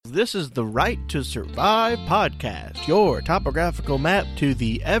This is the Right to Survive podcast, your topographical map to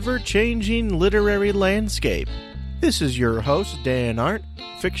the ever-changing literary landscape. This is your host, Dan Arndt,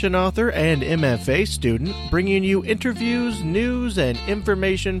 fiction author and MFA student, bringing you interviews, news, and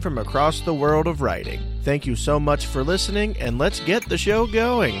information from across the world of writing. Thank you so much for listening, and let's get the show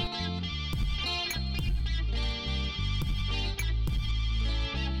going.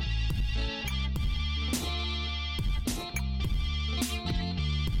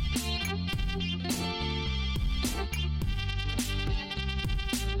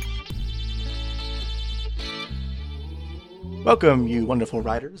 Welcome, you wonderful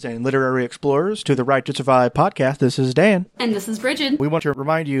writers and literary explorers, to the Right to Survive podcast. This is Dan. And this is Bridget. We want to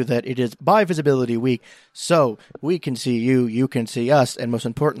remind you that it is Bi Visibility Week, so we can see you, you can see us, and most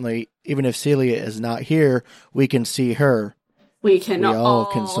importantly, even if Celia is not here, we can see her. We all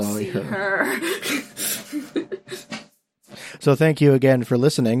can see her. So thank you again for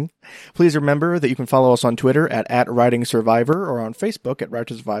listening. Please remember that you can follow us on Twitter at @WritingSurvivor or on Facebook at Right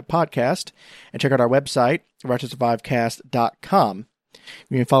to Survive Podcast, and check out our website, righttosurvivecast.com.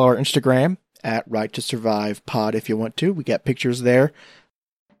 You can follow our Instagram at Right to Survive Pod if you want to. We got pictures there.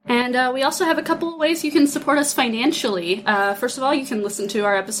 And we also have a couple of ways you can support us financially. First of all, you can listen to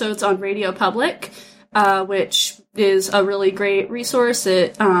our episodes on Radio Public, which is a really great resource.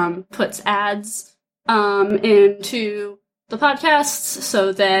 It puts ads into the podcasts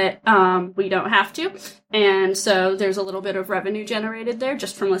so that we don't have to. And so there's a little bit of revenue generated there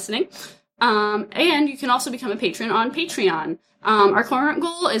just from listening. And you can also become a patron on Patreon. Our current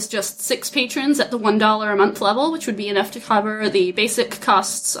goal is just 6 patrons at the $1 a month level, which would be enough to cover the basic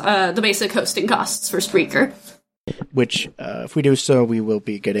costs, the basic hosting costs for Spreaker. Which, if we do so, we will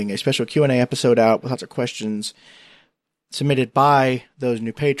be getting a special Q&A episode out with lots of questions submitted by those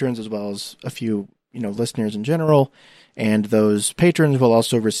new patrons, as well as a few, listeners in general. And those patrons will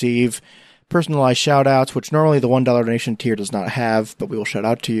also receive personalized shout-outs, which normally the $1 donation tier does not have, but we will shout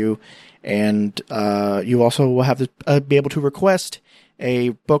out to you. And you also will have to be able to request a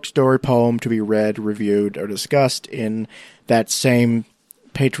book, story, poem to be read, reviewed, or discussed in that same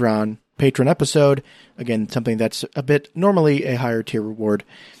patron episode. Again, something that's a bit normally a higher tier reward,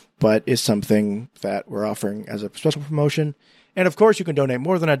 but is something that we're offering as a special promotion. And of course, you can donate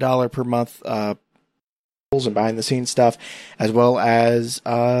more than $1 per month, and behind the scenes stuff, as well as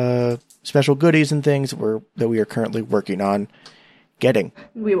special goodies and things that we are currently working on getting.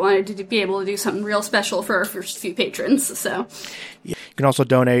 We wanted to be able to do something real special for our first few patrons, so. Yeah. You can also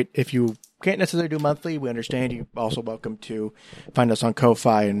donate if you can't necessarily do monthly. We understand. You're also welcome to find us on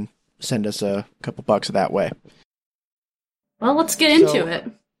Ko-Fi and send us a couple bucks that way. Well, let's get into it.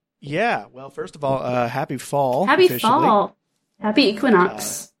 Yeah. Well, first of all, happy fall. Happy officially. Fall. Happy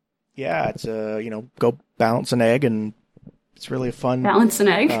equinox. Yeah, it's go balance an egg, and it's really a fun. Balance an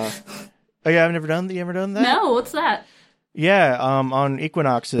egg? Oh yeah, I've never done that. You ever done that? No, what's that? Yeah, on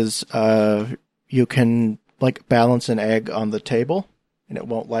equinoxes, you can balance an egg on the table, and it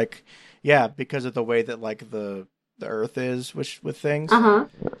won't because of the way that the earth is with things.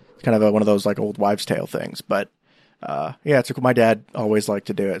 It's kind of one of those old wives' tale things, but it's my dad always liked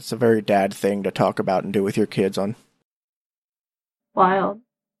to do it. It's a very dad thing to talk about and do with your kids on. Wild.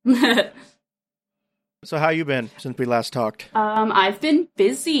 So how you been since we last talked? I've been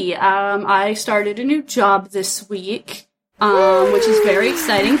busy. I started a new job this week, which is very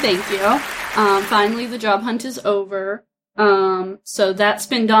exciting. Thank you. Finally, the job hunt is over. So that's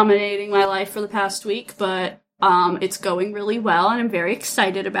been dominating my life for the past week, but it's going really well, and I'm very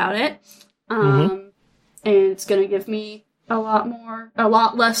excited about it. And it's going to give me a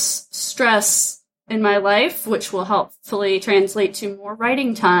lot less stress in my life, which will hopefully translate to more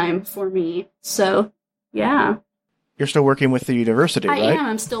writing time for me. So, yeah. You're still working with the university, right? I am.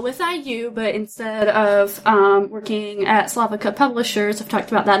 I'm still with IU, but instead of working at Slavica Publishers, I've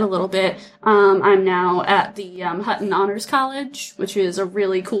talked about that a little bit, I'm now at the Hutton Honors College, which is a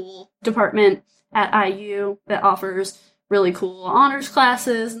really cool department at IU that offers really cool honors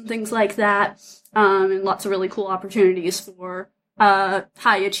classes and things like that, and lots of really cool opportunities for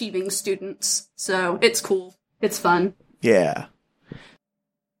high-achieving students. So it's cool. It's fun. Yeah.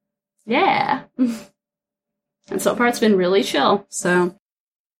 Yeah. And so far it's been really chill, so.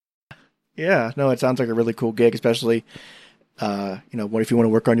 Yeah, no, it sounds like a really cool gig, especially, what if you want to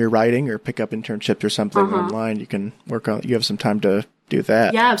work on your writing or pick up internships or something online, you have some time to do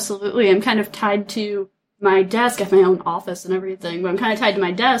that. Yeah, absolutely. I'm kind of tied to my desk. I have my own office and everything, but I'm kind of tied to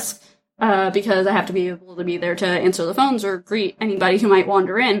my desk because I have to be able to be there to answer the phones or greet anybody who might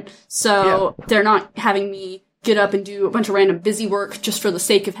wander in. So They're not having me get up and do a bunch of random busy work just for the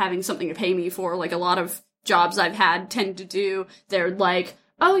sake of having something to pay me for. A lot of jobs I've had tend to do. They're like,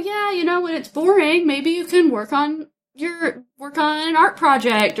 oh yeah, when it's boring, maybe you can work on an art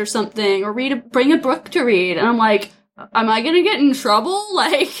project or something, or bring a book to read. And I'm like, am I gonna get in trouble?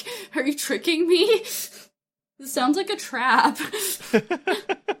 Like, are you tricking me? This sounds like a trap.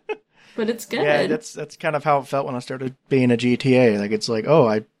 But it's good. Yeah, that's kind of how it felt when I started being a GTA. Like, it's like,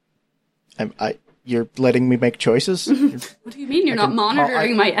 oh, you're letting me make choices? What do you mean you're not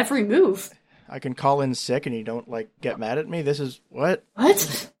monitoring my every move? I can call in sick and you don't, like, get mad at me? This is what?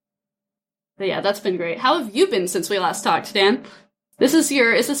 What? But yeah, that's been great. How have you been since we last talked, Dan? Is this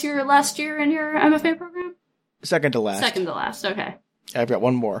your last year in your MFA program? Second to last. Second to last, okay. I've got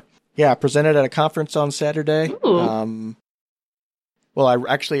one more. Yeah, I presented at a conference on Saturday. Ooh. Well, I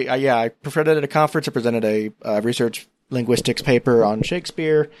presented at a conference. I presented a research linguistics paper on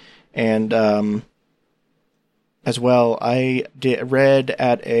Shakespeare, and as well, I read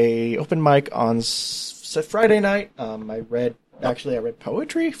at a open mic on Friday night. I read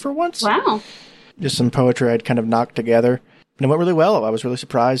poetry for once. Wow. Just some poetry I'd kind of knocked together, and it went really well. I was really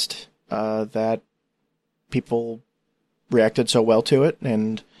surprised that people reacted so well to it,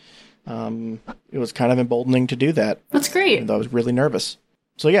 and it was kind of emboldening to do that. That's great. I was really nervous.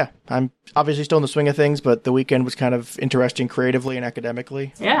 So yeah, I'm obviously still in the swing of things, but the weekend was kind of interesting creatively and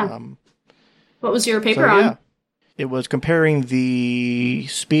academically. Yeah. What was your paper on? Yeah. It was comparing the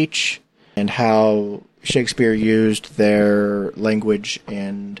speech and how Shakespeare used their language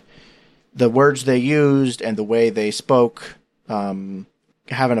and the words they used and the way they spoke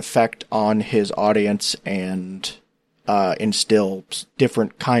have an effect on his audience and instill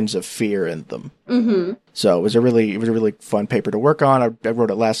different kinds of fear in them. Mm-hmm. So it was a really fun paper to work on. I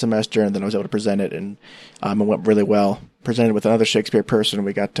wrote it last semester, and then I was able to present it, and it went really well. Presented with another Shakespeare person, and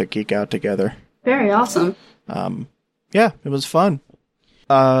we got to geek out together. Very awesome. Yeah, it was fun.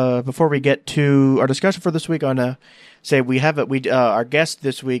 Before we get to our discussion for this week, I want to say our guest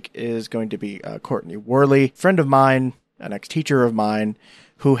this week is going to be Courtney Worley, friend of mine, an ex-teacher of mine,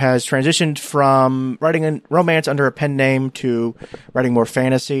 who has transitioned from writing a romance under a pen name to writing more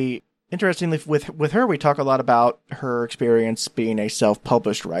fantasy. Interestingly, with her, we talk a lot about her experience being a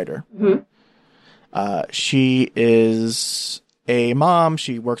self-published writer. Mm-hmm. She is a mom.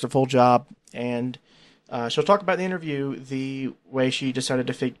 She works a full job, and she'll talk about in the interview the way she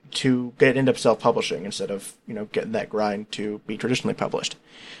decided to get into self-publishing instead of getting that grind to be traditionally published.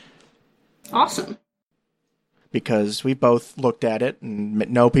 Awesome. Because we both looked at it and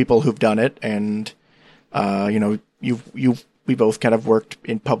know people who've done it, and we both kind of worked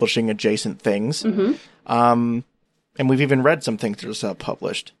in publishing adjacent things, mm-hmm. And we've even read some things that are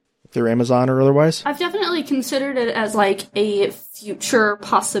self-published through Amazon or otherwise. I've definitely considered it as like a future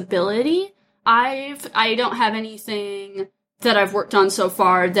possibility. I don't have anything that I've worked on so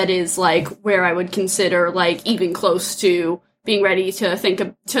far that is like where I would consider like even close to being ready to think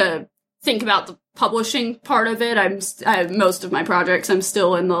about the publishing part of it. Most of my projects, I'm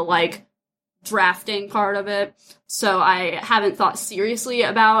still in the like drafting part of it. So I haven't thought seriously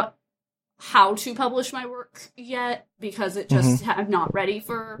about how to publish my work yet because it just, I'm not ready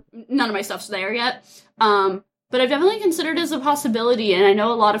for, none of my stuff's there yet. But I've definitely considered it as a possibility, and I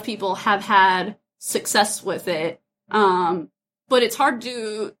know a lot of people have had success with it. But it's hard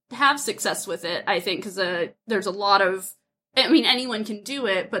to have success with it, I think, because there's a lot of, anyone can do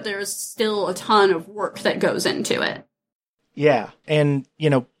it, but there's still a ton of work that goes into it. Yeah, and,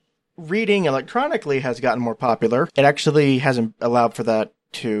 reading electronically has gotten more popular. It actually hasn't allowed for that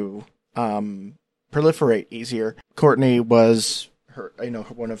to proliferate easier. Courtney was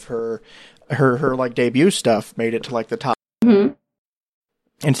one of her like debut stuff made it to like the top. Mm-hmm.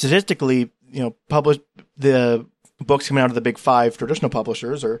 And statistically, published the books coming out of the big five traditional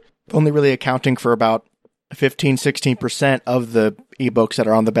publishers are only really accounting for about 15-16% of the ebooks that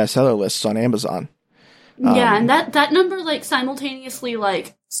are on the bestseller lists on Amazon. Yeah, and that number like simultaneously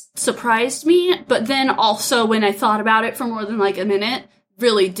like surprised me, but then also when I thought about it for more than like a minute,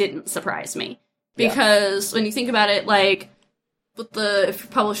 really didn't surprise me. Because when you think about it, like if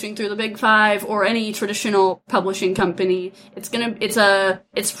you're publishing through the big five or any traditional publishing company, it's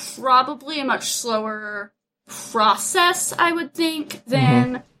probably a much slower process, I would think,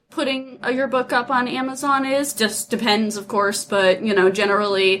 than putting your book up on Amazon is. Just depends, of course, but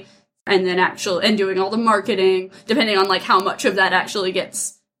generally, and then and doing all the marketing, depending on like how much of that actually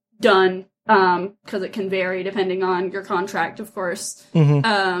gets done, because it can vary depending on your contract, of course.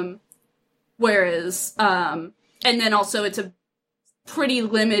 Whereas, and then also it's a pretty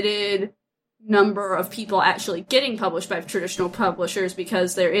limited number of people actually getting published by traditional publishers,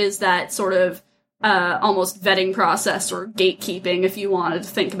 because there is that sort of almost vetting process or gatekeeping, if you wanted to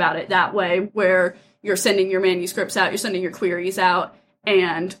think about it that way, where you're sending your manuscripts out, you're sending your queries out,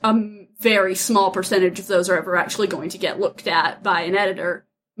 and a very small percentage of those are ever actually going to get looked at by an editor,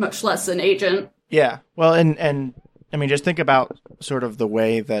 much less an agent. Yeah. Well, and I mean, just think about sort of the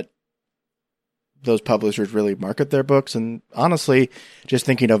way that those publishers really market their books. And honestly, just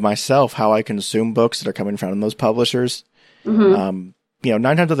thinking of myself, how I consume books that are coming from those publishers, 9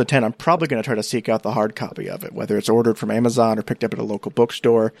 times out of 10, I'm probably going to try to seek out the hard copy of it, whether it's ordered from Amazon or picked up at a local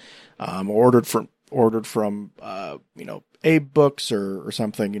bookstore, ordered from Abe Books or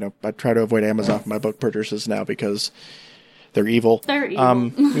something. I try to avoid Amazon for my book purchases now because they're evil. They're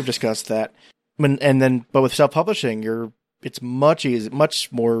evil. We've discussed that. But with self-publishing, it's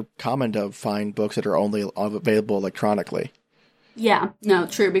much more common to find books that are only available electronically. Yeah, no,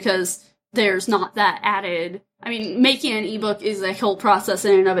 true, because there's not that added. I mean, making an ebook is a whole process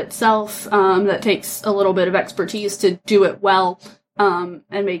in and of itself that takes a little bit of expertise to do it well and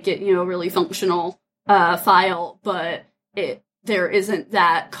make it, a really functional file, but there isn't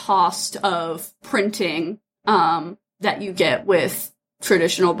that cost of printing that you get with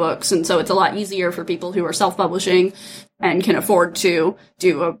traditional books, and so it's a lot easier for people who are self-publishing and can afford to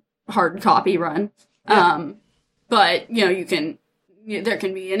do a hard copy run. Yeah. But there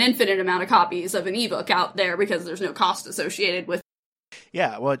can be an infinite amount of copies of an ebook out there because there's no cost associated with.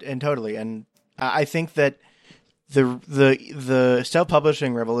 Yeah, well, and totally, and I think that the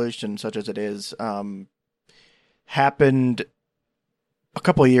self-publishing revolution, such as it is, happened a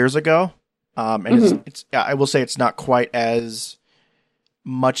couple of years ago, and it's I will say it's not quite as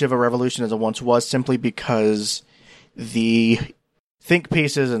much of a revolution as it once was, simply because the think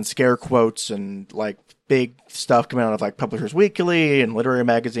pieces and scare quotes and like big stuff coming out of like Publishers Weekly and literary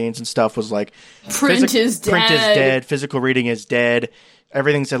magazines and stuff was like print is dead, physical reading is dead,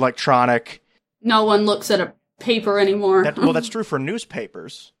 everything's electronic. No one looks at a paper anymore. That's true for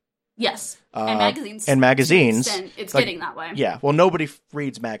newspapers. Yes, and magazines. And magazines. It's getting that way. Yeah, well, nobody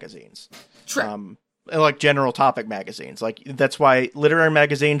reads magazines. True. Like general topic magazines. Like, that's why literary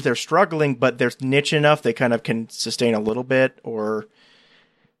magazines, they're struggling, but they're niche enough they kind of can sustain a little bit, or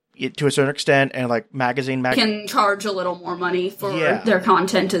to a certain extent, and like can charge a little more money for their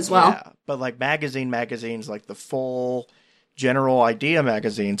content as well. Yeah, but like magazines, like the full general idea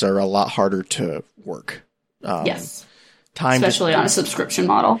magazines are a lot harder to work. Yes. Especially on a subscription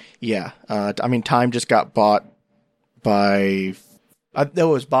model. Yeah. Time just got bought by... it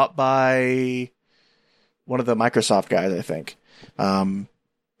was bought by one of the Microsoft guys, I think. They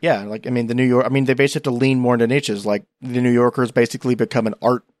basically have to lean more into niches. Like, the New Yorker's basically become an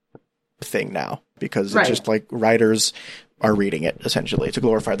art thing now, because it's just like writers are reading it, essentially. It's a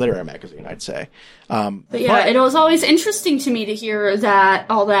glorified literary magazine, I'd say. It was always interesting to me to hear that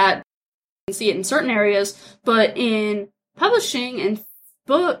all that, you see it in certain areas, but in publishing and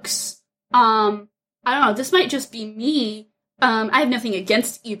books, I don't know, this might just be me. I have nothing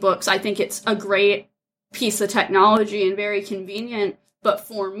against ebooks. I think it's a great piece of technology and very convenient. But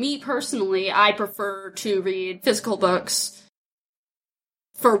for me personally, I prefer to read physical books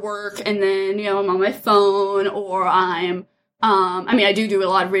for work, and then, I'm on my phone, or I do a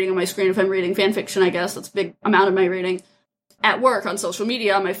lot of reading on my screen if I'm reading fan fiction, I guess. That's a big amount of my reading. At work, on social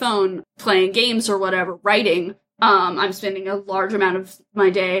media, on my phone, playing games or whatever, writing, I'm spending a large amount of my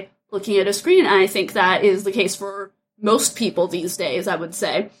day looking at a screen, and I think that is the case for most people these days, I would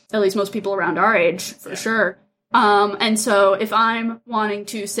say. At least most people around our age, for sure. And so if I'm wanting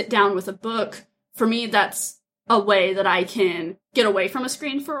to sit down with a book, for me, that's a way that I can get away from a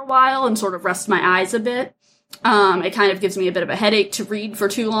screen for a while and sort of rest my eyes a bit. It kind of gives me a bit of a headache to read for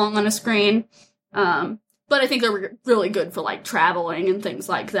too long on a screen. But I think they're really good for, like, traveling and things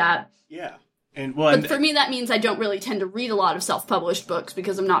like that. Yeah. But for me, that means I don't really tend to read a lot of self-published books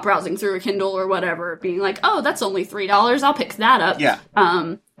because I'm not browsing through a Kindle or whatever, being like, oh, that's only $3, I'll pick that up. Yeah.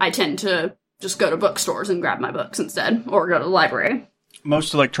 I tend to just go to bookstores and grab my books instead, or go to the library.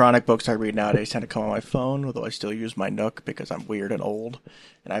 Most electronic books I read nowadays tend to come on my phone, although I still use my Nook because I'm weird and old.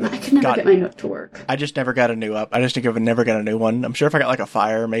 And I could never get my Nook to work. I just never got a new never got a new one. I'm sure if I got like a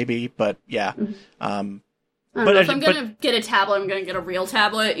Fire, maybe, but yeah. Mm-hmm. If I'm going to get a tablet, I'm going to get a real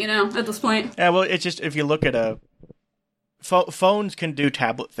tablet, at this point. Yeah, well, it's just, if you look at phones can do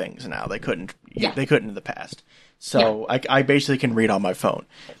tablet things now. They couldn't in the past. So I basically can read on my phone.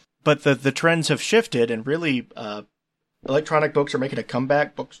 But the trends have shifted, and really, electronic books are making a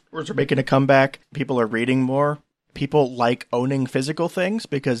comeback. Bookstores are making a comeback. People are reading more. People like owning physical things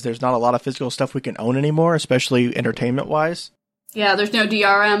because there's not a lot of physical stuff we can own anymore, especially entertainment-wise. Yeah, there's no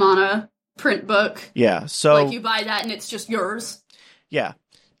DRM on a print book. Yeah, so... like, you buy that and it's just yours. Yeah,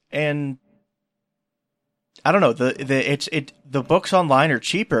 and... I don't know, the books online are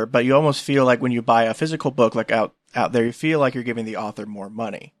cheaper, but you almost feel like when you buy a physical book, like out out there, you feel like you're giving the author more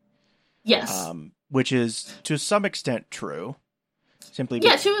money. Yes. Which is to some extent true. Simply to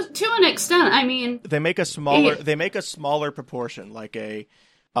an extent. I mean, they make a smaller proportion. Like an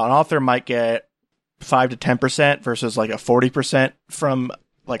author might get 5 to 10% versus like a 40% from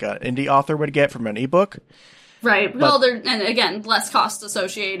like an indie author would get from an ebook. Right. Well, and again, less cost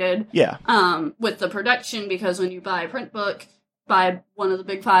associated. Yeah. With the production, because when you buy a print book by one of the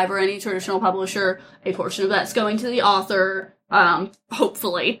big five or any traditional publisher, a portion of that's going to the author.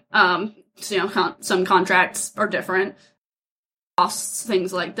 Hopefully, some contracts are different. Costs,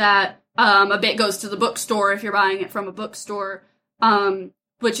 things like that. A bit goes to the bookstore if you're buying it from a bookstore.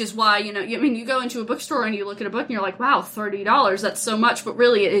 Which is why, you go into a bookstore and you look at a book and you're like, wow, $30, that's so much. But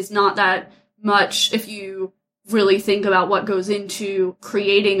really, it is not that much if you really think about what goes into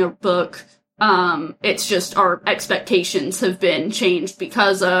creating a book. It's just our expectations have been changed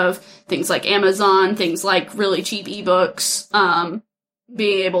because of things like Amazon, things like really cheap ebooks,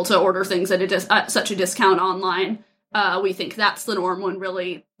 being able to order things at such a discount online. We think that's the norm when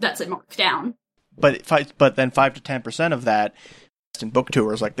really that's a markdown. But then 5 to 10% of that in book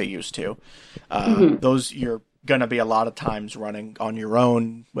tours like they used to. Those you're going to be a lot of times running on your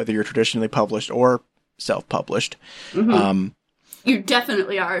own, whether you're traditionally published or self-published. You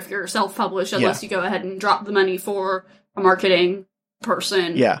definitely are if you're self-published, unless you go ahead and drop the money for a marketing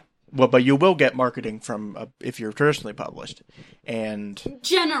person. Yeah. Well, but you will get marketing from if you're traditionally published. And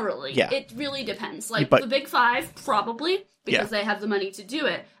generally, it really depends. The big five, probably, because they have the money to do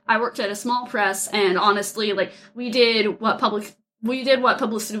it. I worked at a small press, and honestly, we did what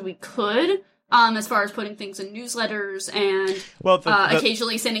publicity we could, as far as putting things in newsletters and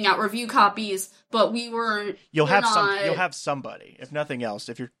occasionally sending out review copies. But we weren't. You'll have somebody, if nothing else.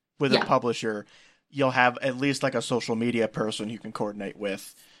 If you're with a publisher, you'll have at least like a social media person you can coordinate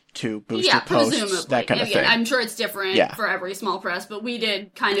with to boost your posts, presumably. That kind of thing. I'm sure it's different for every small press, but we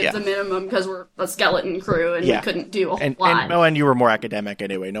did kind of the minimum because we're a skeleton crew and we couldn't do a whole lot. And you were more academic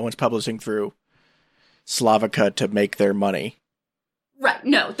anyway. No one's publishing through Slavica to make their money. Right.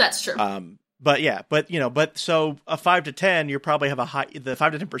 No, that's true. But so a 5 to 10, you probably have the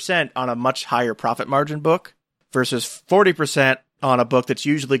 5 to 10% on a much higher profit margin book versus 40% on a book that's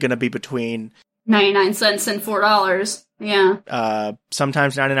usually going to be between 99 cents and $4. Yeah.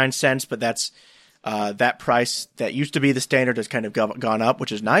 Sometimes 99 cents, but that's that price that used to be the standard has kind of gone up,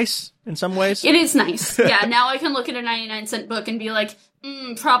 which is nice in some ways. It is nice. Yeah. Now I can look at a 99-cent book and be like,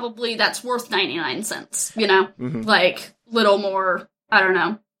 probably that's worth 99 cents, little more, I don't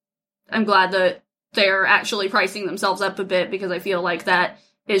know. I'm glad that they're actually pricing themselves up a bit because I feel like that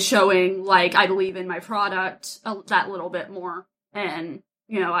is showing, I believe in my product that little bit more. And,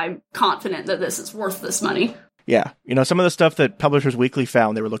 I'm confident that this is worth this money. Yeah. Some of the stuff that Publishers Weekly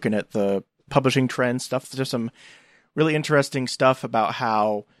found, they were looking at the publishing trend stuff. There's some really interesting stuff about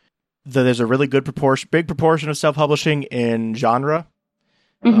how there's a really big proportion of self-publishing in genre,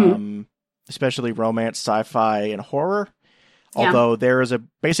 especially romance, sci-fi, and horror. Although there is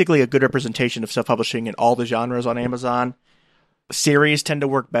basically a good representation of self-publishing in all the genres on Amazon. Series tend to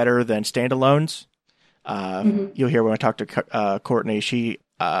work better than standalones. You'll hear when I talk to Courtney, she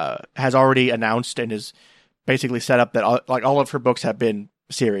has already announced and is basically set up that all of her books have been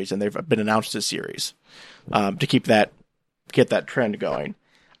series, and they've been announced as series to get that trend going.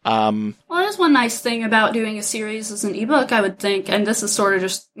 Well, there's one nice thing about doing a series as an ebook, I would think, and this is sort of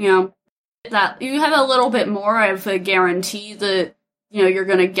just, that you have a little bit more of a guarantee that, you're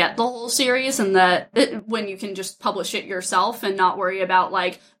going to get the whole series, and that when you can just publish it yourself and not worry about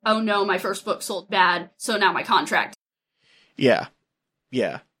oh no, my first book sold bad, so now my contract. Yeah.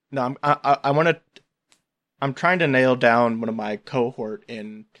 Yeah. No, I'm trying to nail down one of my cohort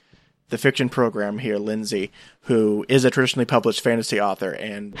in the fiction program here, Lindsay, who is a traditionally published fantasy author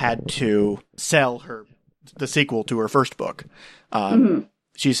and had to sell the sequel to her first book.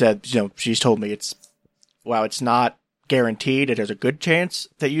 She said, she's told me it's not guaranteed. There's a good chance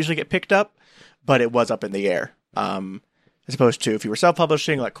that you usually get picked up, but it was up in the air. As opposed to if you were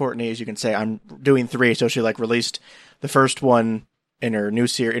self-publishing like Courtney's, you can say, I'm doing 3. So she released the first one in her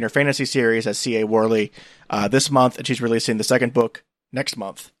in her fantasy series as C.A. Worley this month, and she's releasing the second book next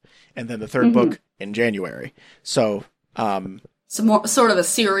month, and then the third book in January. So, more sort of a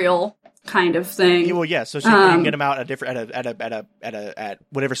serial kind of thing. Well, yeah. So you can get them out at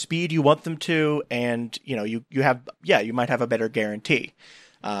whatever speed you want them to, and you might have a better guarantee.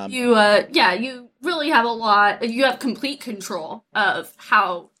 You really have you have complete control of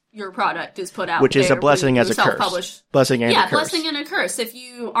how your product is put out, which is a blessing as a curse. Blessing and a curse. Blessing and a curse. If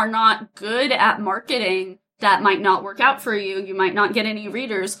you are not good at marketing, that might not work out for you. You might not get any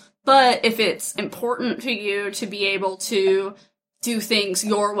readers, But if it's important to you to be able to do things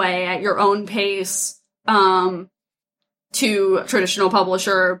your way at your own pace, to a traditional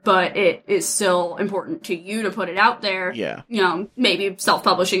publisher, but it is still important to you to put it out there. Yeah. Maybe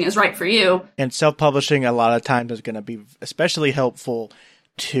self-publishing is right for you. And self-publishing a lot of times is going to be especially helpful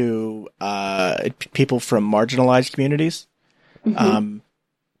to people from marginalized communities.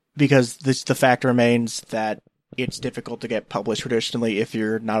 Because the fact remains that it's difficult to get published traditionally if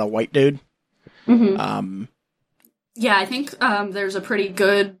you're not a white dude. Yeah, I think there's a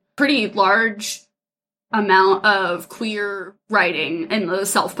pretty large amount of queer writing in the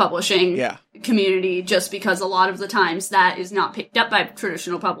self-publishing community, just because a lot of the times that is not picked up by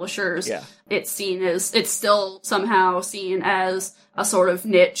traditional publishers. Yeah. It's still somehow seen as a sort of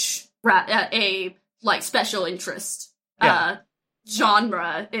niche, a like special interest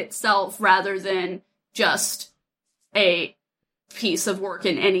genre itself, rather than just a piece of work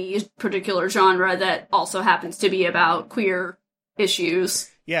in any particular genre that also happens to be about queer issues.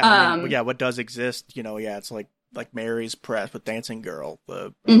 Yeah, what does exist, it's like Mary's Press with Dancing Girl,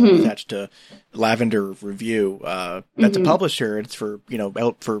 attached to Lavender Review. That's a publisher. It's for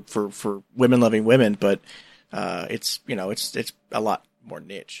for women loving women, but it's a lot more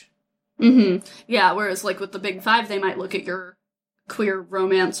niche. Yeah, whereas like with the Big Five, they might look at your queer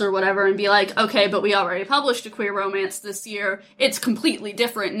romance or whatever and be like, okay, but we already published a queer romance this year. It's completely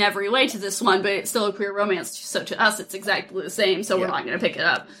different in every way to this one, but it's still a queer romance, so to us it's exactly the same, so we're not going to pick it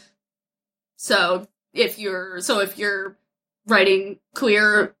up. So if you're writing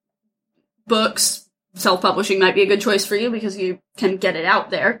queer books, self-publishing might be a good choice for you because you can get it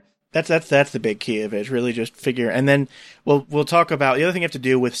out there. That's the big key of it, is really just figure. And then we'll talk about the other thing you have to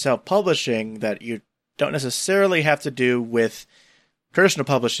do with self-publishing that you don't necessarily have to do with traditional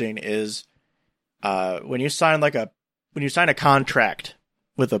publishing is when you sign a contract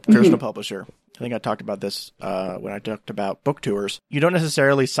with a traditional publisher. I think I talked about this when I talked about book tours. You don't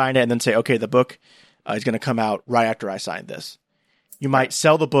necessarily sign it and then say, okay, the book is going to come out right after I sign this. You might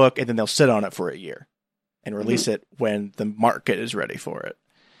sell the book and then they'll sit on it for a year and release it when the market is ready for it.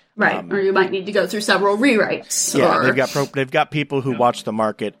 Right, or you might need to go through several rewrites. Yeah, they've got people who watch the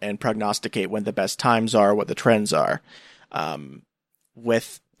market and prognosticate when the best times are, what the trends are.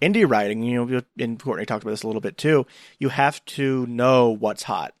 With indie writing, and Courtney talked about this a little bit too, you have to know what's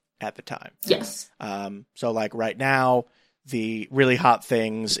hot at the time. Yes. So like right now, the really hot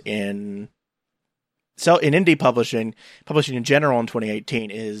things in indie publishing in general in 2018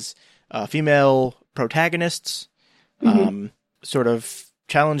 is female protagonists, sort of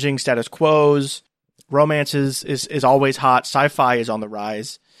challenging status quos. Romance is always hot. Sci-fi is on the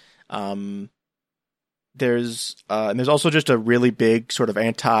rise. There's also just a really big sort of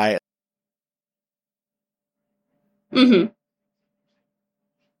anti.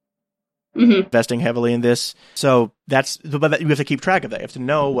 Investing heavily in this, so but you have to keep track of that. You have to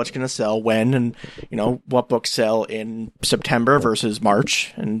know what's going to sell when, and what books sell in September versus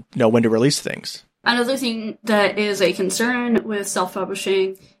March, and know when to release things. Another thing that is a concern with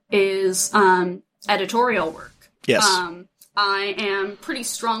self-publishing is editorial work. Yes. I am pretty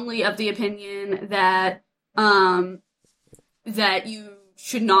strongly of the opinion that that you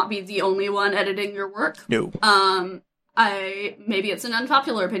should not be the only one editing your work. No. Maybe it's an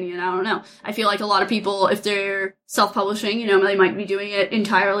unpopular opinion, I don't know. I feel like a lot of people, if they're self-publishing, they might be doing it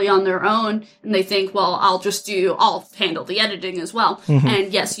entirely on their own, and they think, well, I'll handle the editing as well.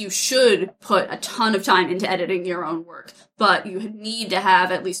 And yes, you should put a ton of time into editing your own work, but you need to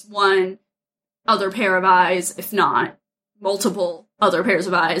have at least one other pair of eyes, if not multiple other pairs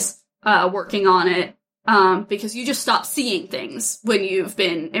of eyes, working on it, because you just stop seeing things when you've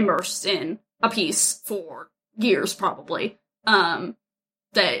been immersed in a piece for years, probably. And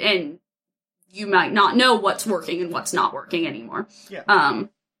you might not know what's working and what's not working anymore. Yeah.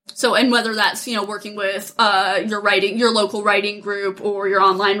 So, and whether that's, working with, your local writing group or your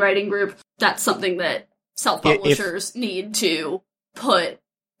online writing group, that's something that self-publishers need to put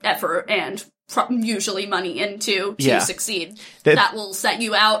effort and usually money into to succeed. That will set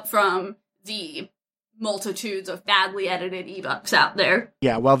you out from the multitudes of badly edited ebooks out there.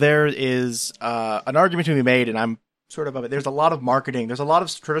 Yeah, well, there is an argument to be made, and I'm sort of it. There's a lot of marketing. There's a lot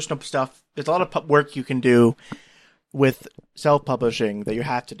of traditional stuff. There's a lot of work you can do with self-publishing that you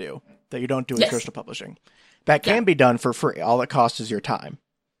have to do, that you don't do with traditional publishing. That can be done for free. All it costs is your time.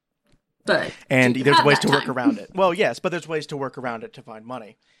 And there's ways to work around it. Well, yes, but there's ways to work around it to find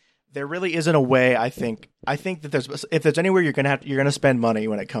money. There really isn't a way, I think that if there's anywhere you're going to spend money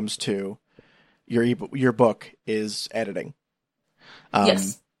when it comes to your book is editing.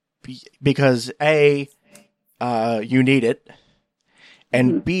 Yes. Because you need it,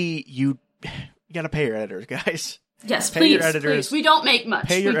 And B, you got to pay your editors, guys. Yes, pay your please, editors. please. We don't make much.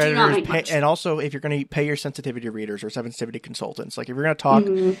 Pay your we do not editors, make much. and also if you're going to pay your sensitivity readers or sensitivity consultants. Like if you're going to talk,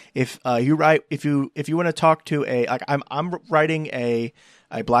 if you write, if you want to talk to I'm writing a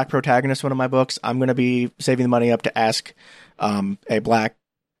black protagonist in one of my books, I'm going to be saving the money up to ask a black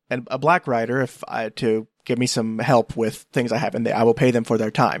writer to give me some help with things I have, and I will pay them for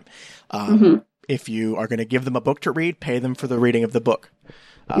their time. If you are going to give them a book to read, pay them for the reading of the book.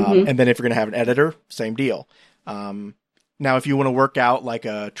 And then if you're going to have an editor, same deal. Now, if you want to work out like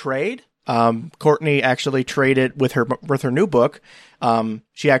a trade, Courtney actually traded with her new book.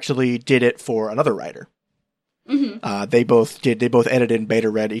 She actually did it for another writer. They both edited and beta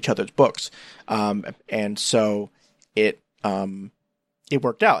read each other's books. And so it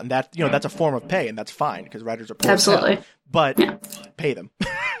worked out, and that, that's a form of pay, and that's fine because writers are poor. Absolutely. But pay them.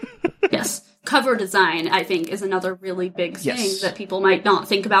 Yes. Cover design, I think, is another really big thing that people might not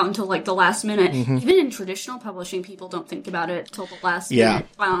think about until like the last minute. Even in traditional publishing, people don't think about it till the last minute.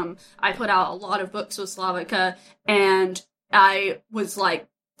 I put out a lot of books with Slavica, and I was like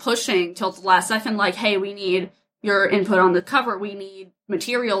pushing till the last second, like, hey, we need your input on the cover. We need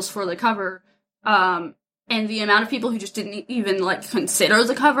materials for the cover. And the amount of people who just didn't even like consider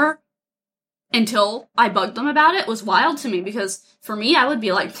the cover until I bugged them about it was wild to me, because for me, I would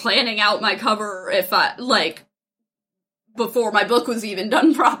be like planning out my cover if I like before my book was even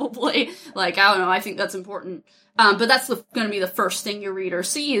done, probably. Like, I don't know, I think that's important. But that's going to be the first thing your reader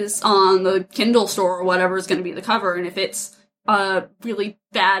sees on the Kindle store or whatever is going to be the cover. And if it's a really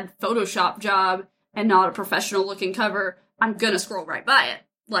bad Photoshop job and not a professional looking cover, I'm going to scroll right by it.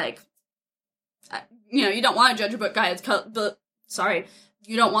 Like, you don't want to judge a book by its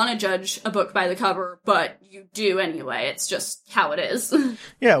you don't want to judge a book by the cover, but you do anyway. It's just how it is.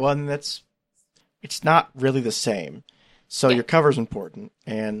 Yeah, well, and it's not really the same. So your cover's important,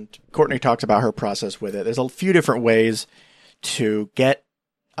 and Courtney talks about her process with it. There's a few different ways to get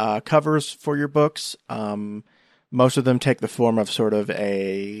covers for your books. Most of them take the form of sort of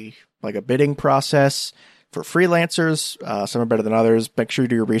a bidding process for freelancers. Some are better than others. Make sure you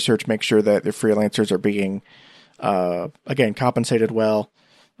do your research. Make sure that the freelancers are being again, compensated well.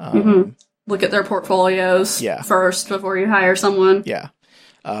 Look at their portfolios first before you hire someone. Yeah.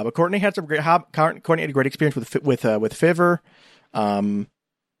 But Courtney had a great experience with Fiverr.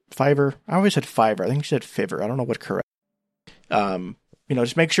 Fiverr. I always said Fiverr. I think she said Fiverr. I don't know what correct.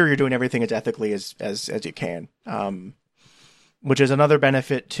 Just make sure you're doing everything as ethically as you can. Which is another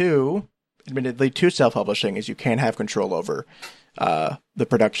benefit too, admittedly, to self-publishing, is you can have control over the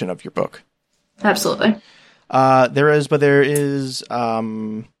production of your book. Absolutely. There is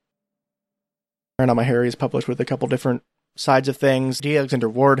Aaron on My Harry is published with a couple different sides of things. D. Alexander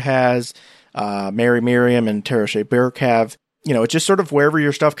Ward has, Mary Miriam and Tara Shea Burke have. It's just sort of wherever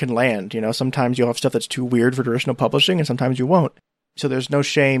your stuff can land. Sometimes you'll have stuff that's too weird for traditional publishing, and sometimes you won't. So there's no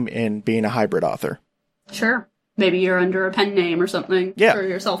shame in being a hybrid author. Sure. Maybe you're under a pen name or something for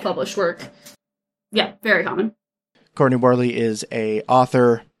your self-published work. Yeah, very common. Courtney Worley is a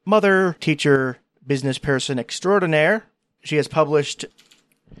author, mother, teacher, business person extraordinaire. She has published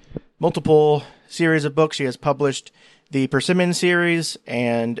multiple series of books. She has published the Persimmon series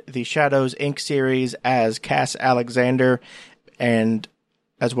and the Shadows Inc. series as Cass Alexander, and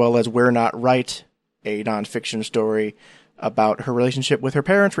as well as We're Not Right, a nonfiction story about her relationship with her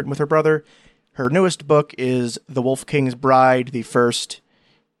parents, written with her brother. Her newest book is The Wolf King's Bride, the first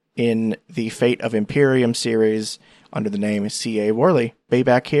in the Fate of Imperium series under the name C.A. Worley. Be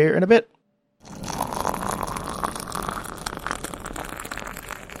back here in a bit.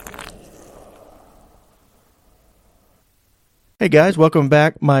 Hey guys, welcome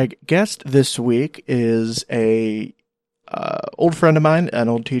back. My guest this week is a old friend of mine, an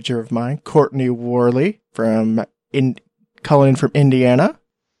old teacher of mine, Courtney Worley calling in from Indiana.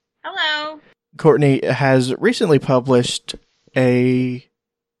 Hello. Courtney has recently published a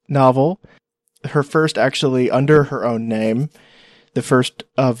novel, her first actually under her own name, the first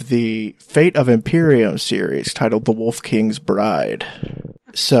of the Fate of Imperium series, titled The Wolf King's Bride.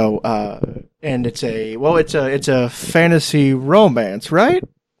 So, and it's a fantasy romance, right?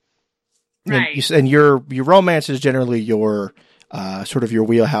 Right. And your romance is generally your sort of your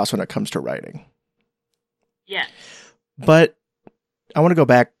wheelhouse when it comes to writing. Yes. But I want to go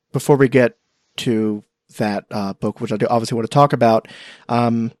back before we get to that book, which I do obviously want to talk about.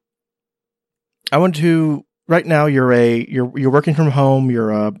 I want to. Right now, you're working from home.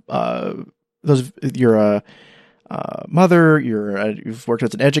 You're a mother. You've worked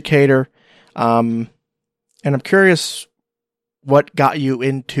as an educator, and I'm curious what got you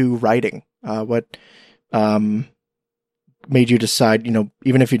into writing. What made you decide,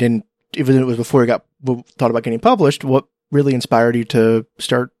 even if it was before you thought about getting published, what really inspired you to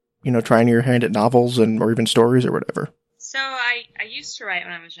start, trying your hand at novels or even stories or whatever? So I used to write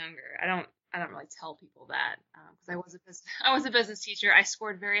when I was younger. I don't really tell people that because I was a business teacher. I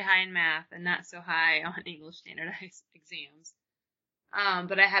scored very high in math and not so high on English standardized exams.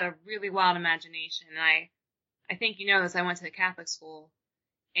 But I had a really wild imagination. And I think you know this. I went to a Catholic school,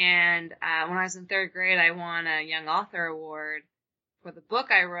 and when I was in third grade, I won a Young Author Award for the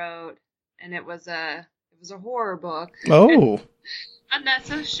book I wrote, and it was a horror book. Oh. I'm not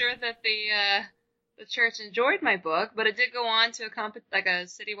so sure that the church enjoyed my book, but it did go on to a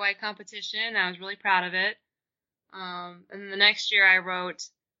citywide competition. I was really proud of it. And then the next year I wrote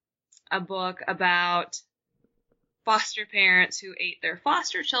a book about foster parents who ate their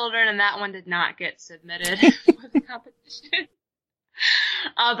foster children, and that one did not get submitted for the competition.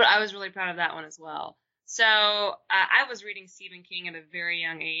 But I was really proud of that one as well. So I was reading Stephen King at a very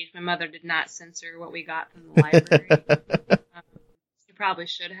young age. My mother did not censor what we got from the library. She probably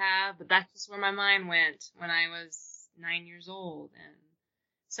should have, but that's just where my mind went when I was 9 years old. And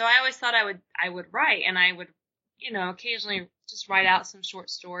so I always thought I would write, and I would, occasionally just write out some short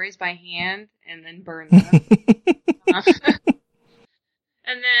stories by hand and then burn them.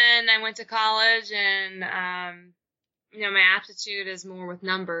 And then I went to college, and my aptitude is more with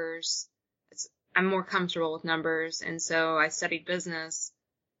numbers. I'm more comfortable with numbers, and so I studied business,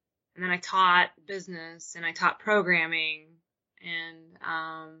 and then I taught business, and I taught programming, and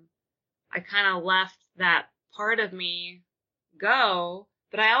I kind of left that part of me go,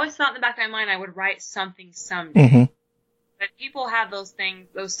 but I always thought in the back of my mind I would write something someday. Mm-hmm. But people have those things,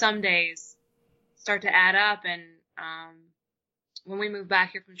 those some days start to add up, and when we moved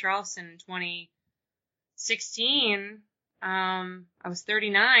back here from Charleston in 2016, I was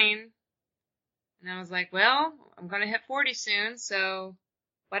 39. And I was like, well, I'm going to hit 40 soon, so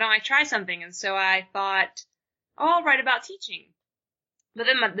why don't I try something? And so I thought, I'll write about teaching. But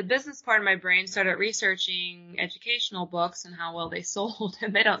then the business part of my brain started researching educational books and how well they sold,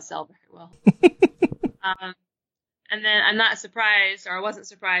 and they don't sell very well. And then I'm not surprised, or I wasn't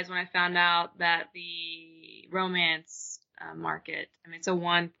surprised when I found out that the romance market, it's a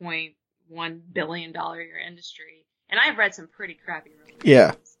 $1.1 billion a year industry. And I've read some pretty crappy romance.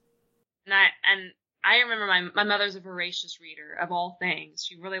 Yeah. And I remember my mother's a voracious reader of all things.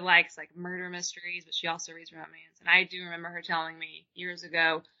 She really likes murder mysteries, but she also reads romance. And I do remember her telling me years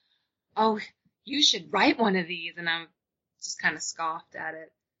ago, "Oh, you should write one of these." And I just kind of scoffed at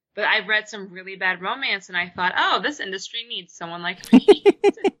it. But I've read some really bad romance, and I thought, "Oh, this industry needs someone like me."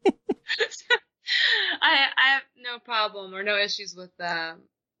 I have no problem or no issues with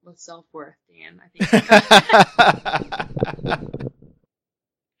self-worth, Dan. I think.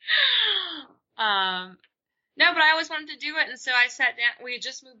 No, but I always wanted to do it, and so I sat down. We had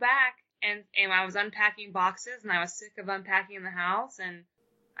just moved back, and I was unpacking boxes, and I was sick of unpacking in the house, and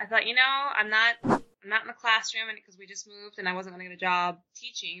I thought, I'm not in the classroom, and because we just moved, and I wasn't going to get a job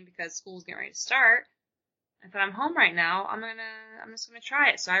teaching because school's getting ready to start. I thought, I'm home right now. I'm just gonna try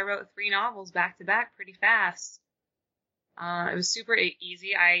it. So I wrote 3 novels back to back pretty fast. It was super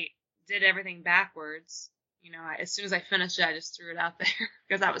easy. I did everything backwards. As soon as I finished it, I just threw it out there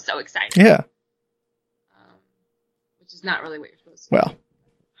because I was so excited. Yeah. Which is not really what you're supposed to do. Well.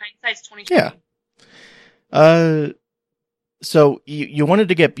 Hindsight's 2020. Yeah. So you wanted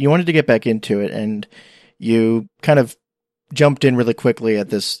to get back into it, and you kind of jumped in really quickly at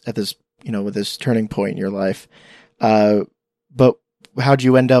this with this turning point in your life. But how'd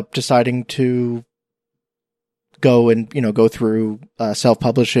you end up deciding to go and go through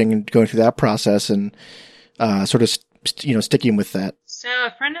self-publishing and going through that process and sort of sticking with that? So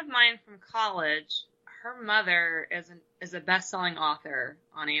a friend of mine from college, her mother is a best-selling author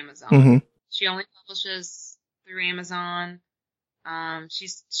on Amazon. Mm-hmm. She only publishes through Amazon. She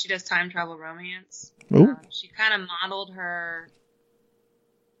does time travel romance. She kind of modeled her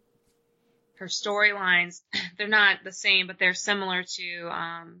storylines. They're not the same, but they're similar to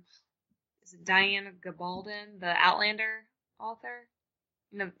is it Diana Gabaldon, the Outlander author?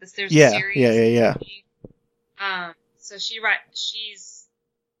 There's a series. Yeah. So she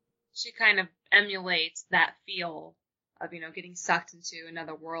kind of emulates that feel of getting sucked into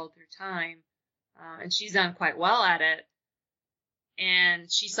another world through time, and she's done quite well at it.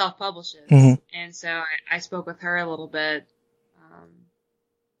 And she self-publishes, mm-hmm. And so I spoke with her a little bit,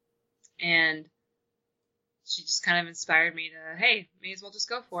 and she just kind of inspired me to, hey, may as well just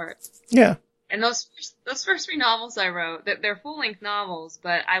go for it. Yeah. And those first 3 novels I wrote, they're full-length novels,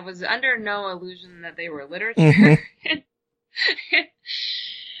 but I was under no illusion that they were literature. Mm-hmm.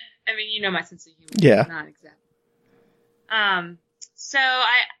 My sense of humor. Yeah. Not exactly. So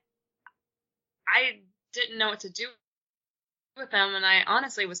I didn't know what to do with them, and I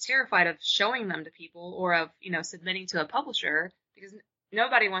honestly was terrified of showing them to people or of, submitting to a publisher, because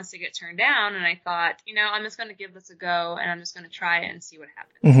nobody wants to get turned down. And I thought, I'm just going to give this a go, and I'm just going to try it and see what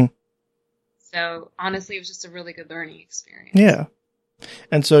happens. Mm-hmm. So honestly, it was just a really good learning experience. Yeah.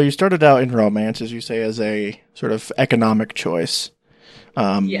 And so you started out in romance, as you say, as a sort of economic choice.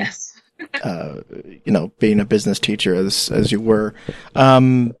 Yes. Being a business teacher as you were.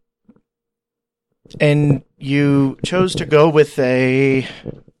 And you chose to go with a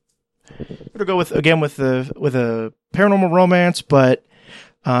paranormal romance, but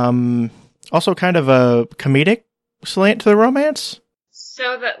also kind of a comedic slant to the romance.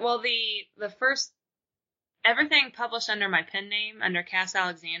 So the first, everything published under my pen name, under Cass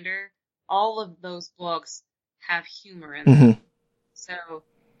Alexander, all of those books have humor in them. Mm-hmm. So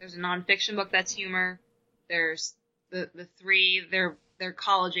there's a nonfiction book that's humor. There's the three, they're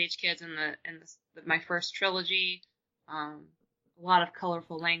college age kids in my first trilogy. A lot of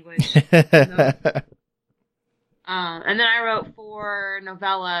colorful language. And then I wrote 4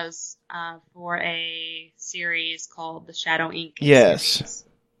 novellas for a series called the Shadow Inc. Yes. Series.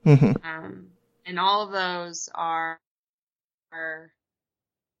 Mm-hmm. And all of those are,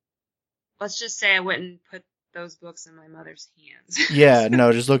 let's just say I wouldn't put those books in my mother's hands. Yeah,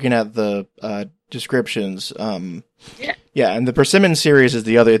 no, just looking at the descriptions. Yeah. Yeah, and the Persimmon series is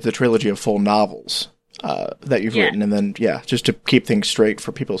the trilogy of full novels that you've written, and then just to keep things straight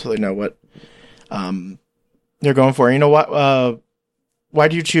for people so they know what they're going for. You know what? Why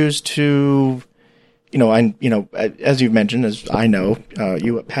do you choose to? As you've mentioned, as I know,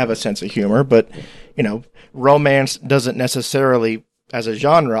 you have a sense of humor, but romance doesn't necessarily, as a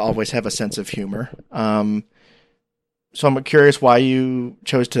genre, always have a sense of humor. So I'm curious why you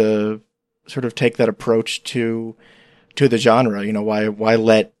chose to sort of take that approach to the genre. Why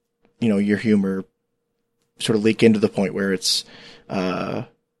let your humor sort of leak into the point where it's a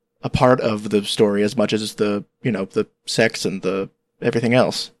part of the story as much as the sex and the everything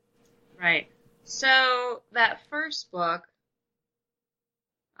else. Right. So that first book,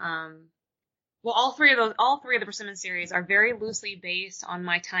 all three of the Persimmon series are very loosely based on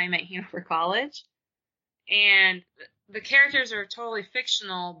my time at Hanover College, and the characters are totally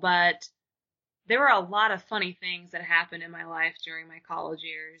fictional, but there were a lot of funny things that happened in my life during my college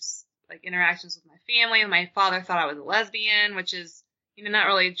years, like interactions with my family. My father thought I was a lesbian, which is, not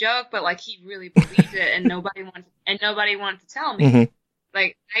really a joke, but like he really believed it, and nobody wanted to tell me. Mm-hmm.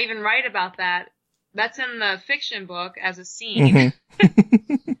 Like I even write about that. That's in the fiction book as a scene.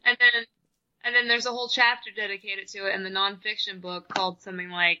 Mm-hmm. And then there's a whole chapter dedicated to it in the nonfiction book called something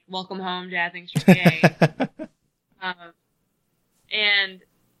like "Welcome Home, Dad Thinks You're Gay." And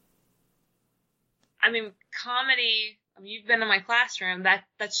I mean, comedy. You've been in my classroom.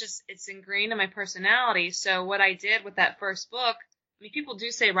 That's just, it's ingrained in my personality. So what I did with that first book, people do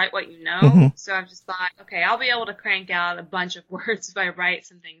say write what you know. Mm-hmm. So I've just thought, okay, I'll be able to crank out a bunch of words if I write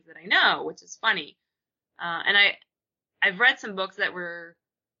some things that I know, which is funny. And I've read some books that were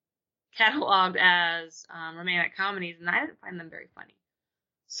cataloged as romantic comedies, and I didn't find them very funny.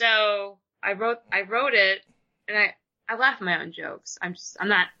 So I wrote it, and I laugh at my own jokes. I'm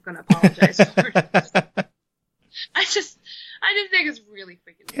not going to apologize for it. I just think it's really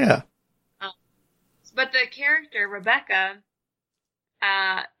freaking funny. Yeah. But the character Rebecca,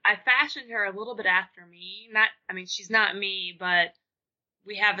 I fashioned her a little bit after me. She's not me, but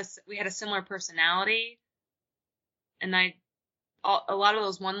we had a similar personality, and a lot of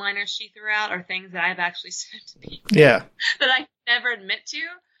those one-liners she threw out are things that I've actually said to people. Yeah. That I never admit to.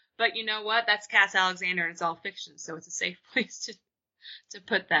 But you know what? That's Cass Alexander, and it's all fiction, so it's a safe place to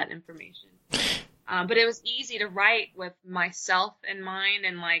put that information. But it was easy to write with myself in mind,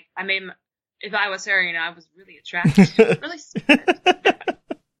 and like if I was her, I was really attractive, really smart.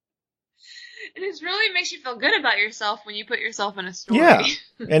 And it really makes you feel good about yourself when you put yourself in a story. Yeah,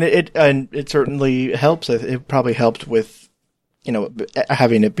 and it certainly helps. It probably helped with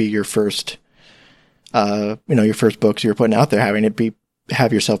having it be your first your first books you're putting out there,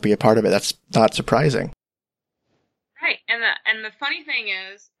 have yourself be a part of it. That's not surprising. Right, and the funny thing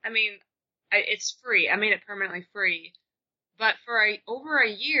is, it's free. I made it permanently free, but for over a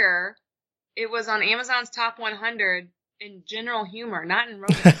year, it was on Amazon's top 100 in general humor, not in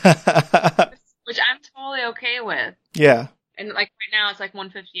romance, which I'm totally okay with. Yeah. And like right now, it's like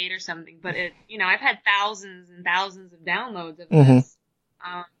 158 or something. But I've had thousands and thousands of downloads of this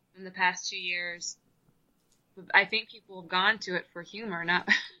in the past 2 years. I think people have gone to it for humor, not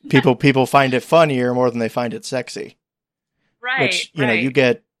people find it funnier more than they find it sexy. Right. Which you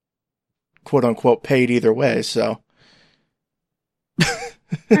get, quote unquote, paid either way. So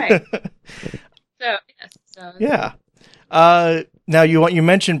Right. So yes. So Yeah. Now you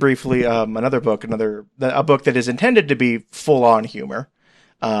mentioned briefly another book, a book that is intended to be full on humor,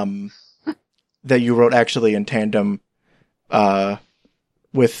 that you wrote actually in tandem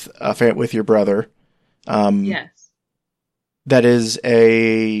with your brother. yes. That is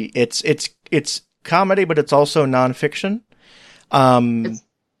it's comedy, but it's also nonfiction.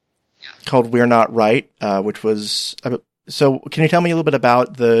 Called "We're Not Right," which was. So, can you tell me a little bit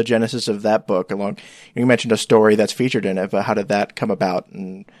about the genesis of that book? You mentioned a story that's featured in it, but how did that come about,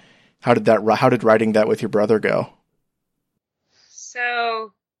 and how did writing that with your brother go?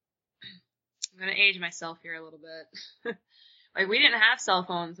 So, I'm going to age myself here a little bit. Like, we didn't have cell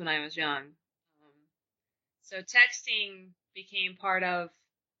phones when I was young. So texting became part of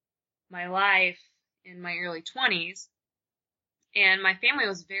my life in my early 20s. And my family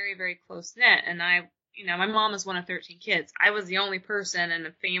was very, very close-knit. And my mom is one of 13 kids. I was the only person in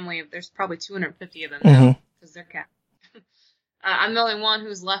a family there's probably 250 of them now, because they're Catholic. I'm the only one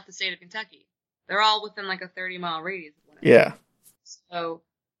who's left the state of Kentucky. They're all within like a 30-mile radius of one another. Yeah. So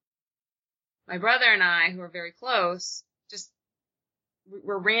my brother and I, who are very close,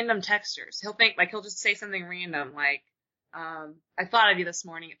 we're random texters. He'll just say something random, like, I thought of you this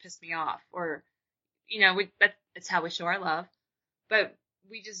morning, it pissed me off. Or, that's how we show our love. But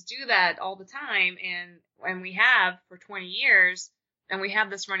we just do that all the time, and we have for 20 years, and we have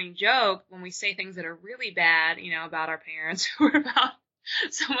this running joke when we say things that are really bad, about our parents or about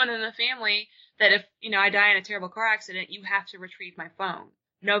someone in the family, that if, I die in a terrible car accident, you have to retrieve my phone.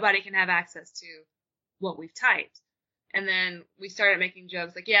 Nobody can have access to what we've typed. And then we started making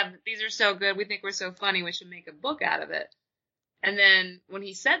jokes like, yeah, these are so good, we think we're so funny, we should make a book out of it. And then when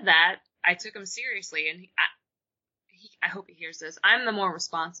he said that, I took him seriously, and I hope he hears this. I'm the more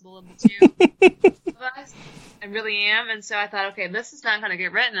responsible of the two of us. I really am. And so I thought, okay, this is not going to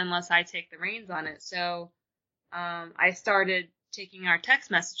get written unless I take the reins on it. So I started taking our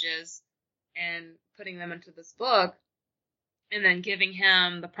text messages and putting them into this book, and then giving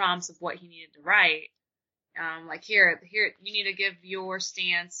him the prompts of what he needed to write. Like here, you need to give your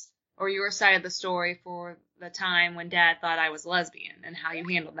stance or your side of the story for the time when Dad thought I was lesbian, and how you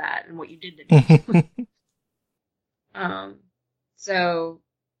handled that and what you did to me. So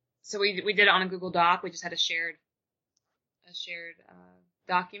we did it on a Google Doc. We just had a shared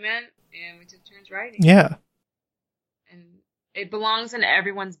document, and we took turns writing. Yeah. And it belongs in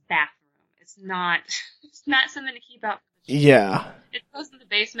everyone's bathroom. It's not something to keep out. Yeah. It goes in the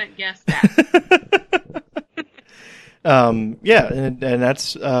basement guest bathroom. Yeah, and that's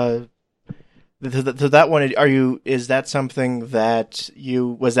so that one. Is that something that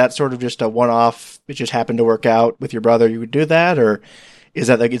was that sort of just a one-off? It just happened to work out with your brother. You would do that, or is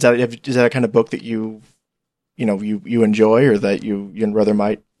that a kind of book that you enjoy, or that you and brother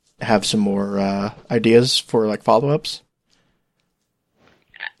might have some more ideas for like follow-ups?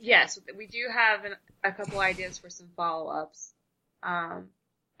 Yes, we do have a couple ideas for some follow-ups. I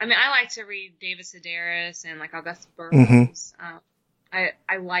like to read David Sedaris and like Augusta Burroughs.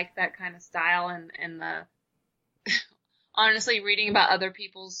 I like that kind of style, and the honestly, reading about other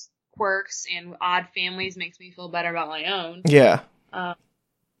people's quirks and odd families makes me feel better about my own. Yeah.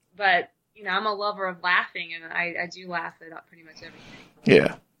 But I'm a lover of laughing, and I do laugh at pretty much everything.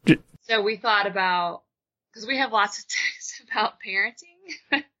 Yeah. So we thought about, because we have lots of texts about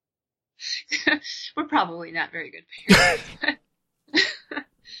parenting. We're probably not very good parents.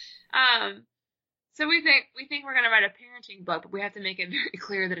 So we think we're going to write a parenting book, but we have to make it very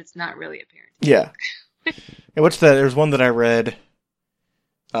clear that it's not really a parenting book. Yeah, what's that? There's one that I read.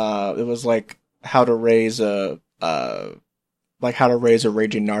 It was like how to raise a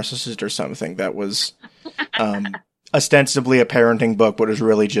raging narcissist or something. That was ostensibly a parenting book, but it was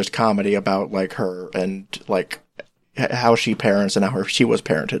really just comedy about like her and like how she parents and how she was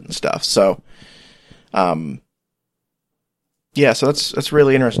parented and stuff. So, yeah, so that's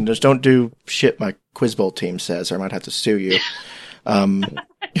really interesting. Just don't do shit my Quiz Bowl team says, or I might have to sue you. No, it'll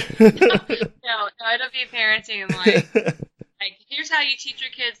be parenting like here's how you teach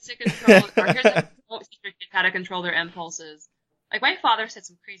your kids to control, or here's how you teach your kids how to control their impulses. Like my father said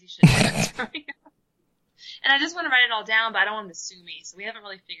some crazy shit in that story. And I just want to write it all down, but I don't want him to sue me, so we haven't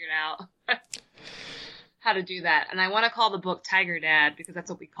really figured out how to do that. And I want to call the book Tiger Dad, because that's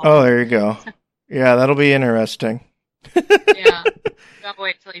what we call it. Oh, there you go. Yeah, that'll be interesting. Yeah. Don't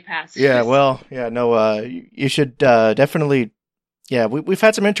wait till he passes. Yeah, well, yeah, no, you should definitely, yeah, we've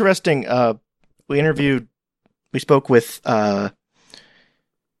had some interesting, we spoke with, oh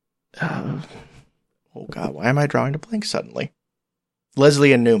God, why am I drawing a blank suddenly?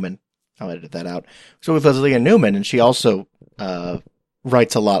 Leslie Ann Newman. I'll edit that out. So with Leslie Ann Newman, and she also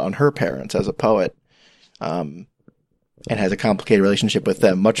writes a lot on her parents as a poet, and has a complicated relationship with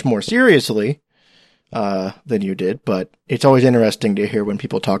them, much more seriously than you did. But it's always interesting to hear when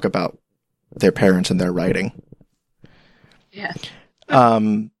people talk about their parents and their writing. Yeah.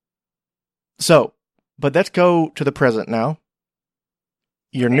 But let's go to the present now.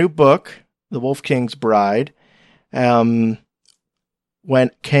 Your new book, The Wolf King's Bride, came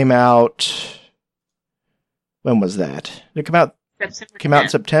out. When was that? It came out in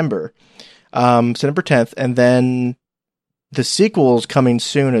September. September 10th, and then the sequel's coming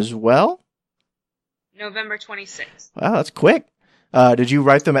soon as well. November 26th. Wow, that's quick. Did you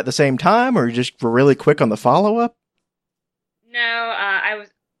write them at the same time, or you just were really quick on the follow-up? No, I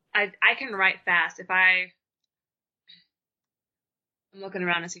can write fast. I'm looking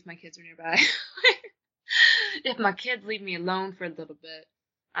around to see if my kids are nearby. If my kids leave me alone for a little bit.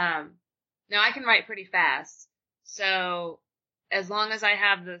 No, I can write pretty fast. So as long as I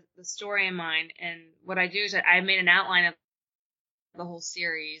have the story in mind, and what I do is I made an outline of the whole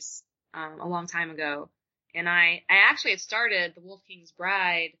series a long time ago. And I actually had started The Wolf King's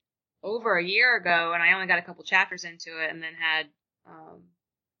Bride over a year ago, and I only got a couple chapters into it, and then had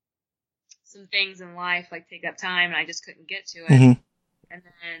some things in life like take up time, and I just couldn't get to it. Mm-hmm. And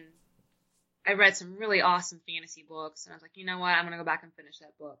then I read some really awesome fantasy books, and I was like, you know what, I'm gonna go back and finish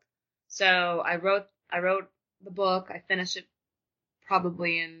that book. So I wrote the book. I finished it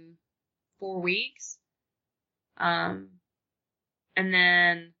probably in 4 weeks. And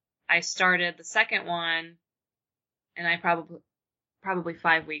then I started the second one, and I probably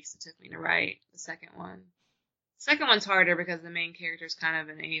 5 weeks it took me to write the second one. The second one's harder because the main character's kind of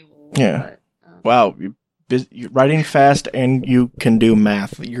an a-hole. Yeah. But, wow. You're writing fast and you can do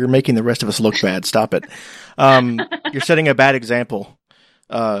math. You're making the rest of us look bad. Stop it. You're setting a bad example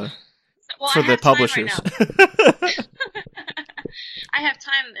for the publishers. Right I have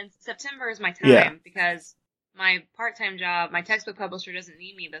time, and September is my time because my part-time job, my textbook publisher doesn't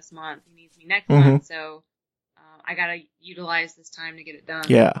need me this month. He needs me next month, so I got to utilize this time to get it done.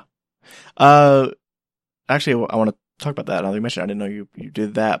 Yeah. Actually, I want to talk about that. You mentioned I didn't know you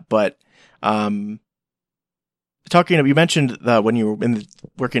did that, but you mentioned when you were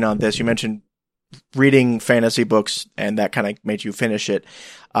working on this, you mentioned reading fantasy books, and that kind of made you finish it.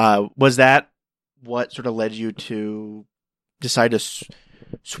 Was that what sort of led you to decide to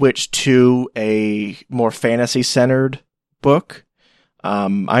switch to a more fantasy-centered book?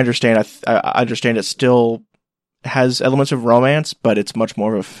 I understand. I understand it still has elements of romance, but it's much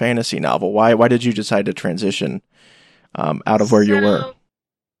more of a fantasy novel. Why did you decide to transition out of where you were?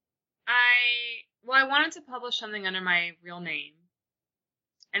 I wanted to publish something under my real name,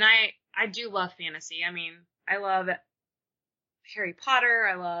 and I do love fantasy. I mean, I love Harry Potter.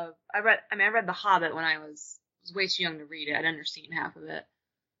 I read The Hobbit when I was way too young to read it. I'd understand half of it.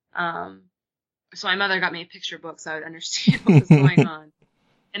 So my mother got me a picture book so I would understand what was going on,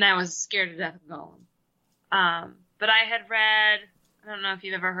 and I was scared to death of Gollum. But I had read, I don't know if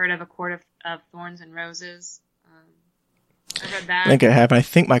you've ever heard of A Court of Thorns and Roses. I read that. I think I have. I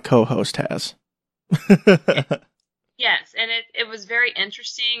think my co-host has. Yes, and it was very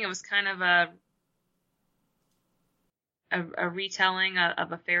interesting. It was kind of a retelling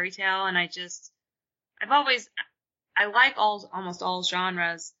of a fairy tale, and I like almost all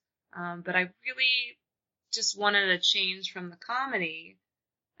genres, but I really just wanted a change from the comedy,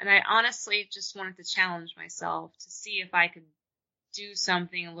 and I honestly just wanted to challenge myself to see if I could do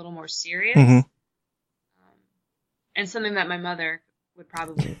something a little more serious, and something that my mother would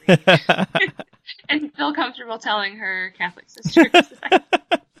probably read and feel comfortable telling her Catholic sisters.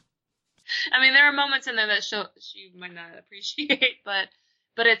 I mean, there are moments in there that she might not appreciate, but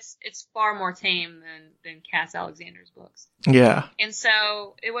it's far more tame than Cass Alexander's books. Yeah. And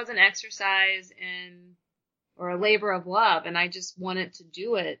so it was an exercise or a labor of love, and I just wanted to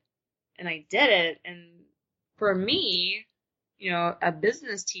do it, and I did it. And for me, a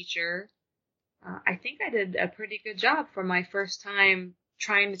business teacher, I think I did a pretty good job for my first time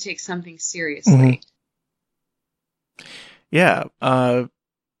trying to take something seriously. Yeah.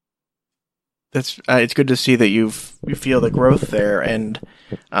 It's good to see that you feel the growth there, and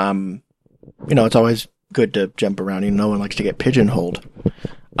it's always good to jump around. No one likes to get pigeonholed.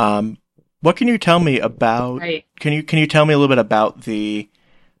 What can you tell me about? Right. Can you tell me a little bit about the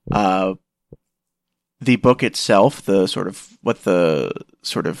book itself? What the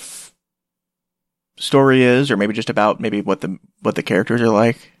sort of story is, or maybe just about what the characters are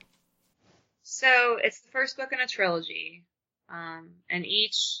like. So it's the first book in a trilogy. And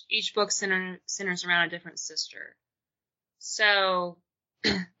each book centers around a different sister. So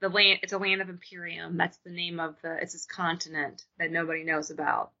the land. It's a land of Imperium. That's the name of it's this continent that nobody knows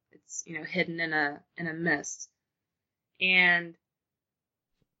about. It's hidden in a mist. And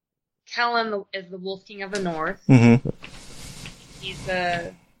Kellen is the Wolf King of the North. Mm-hmm. He's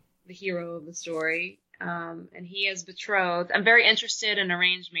the hero of the story. And he is betrothed. I'm very interested in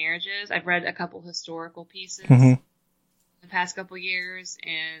arranged marriages. I've read a couple historical pieces Mm-hmm. the past couple years,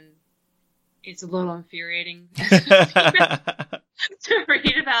 and it's a little infuriating to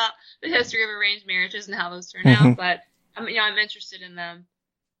read about the history of arranged marriages and how those turn Mm-hmm. out. But I'm interested in them.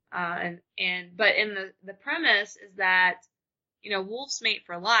 But in the premise is that wolves mate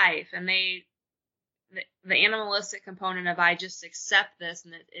for life, and the animalistic component of I just accept this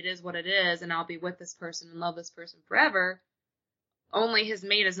and it is what it is, and I'll be with this person and love this person forever. Only his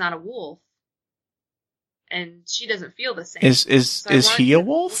mate is not a wolf, and she doesn't feel the same. Is he a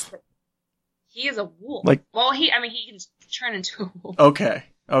wolf? He is a wolf. Like, well, he can turn into a wolf. Okay.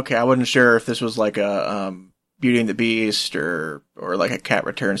 I wasn't sure if this was like a Beauty and the Beast or like a Cat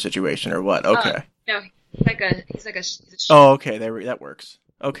Return situation or what. Okay. No, he's a Oh, okay. That works.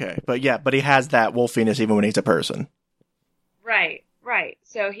 Okay, but he has that wolfiness even when he's a person. Right.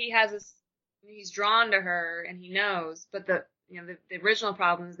 So he's drawn to her, and he knows. But the original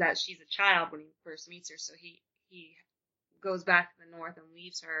problem is that she's a child when he first meets her. So he goes back to the north and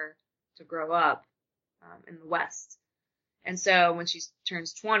leaves her to grow up in the west. And so when she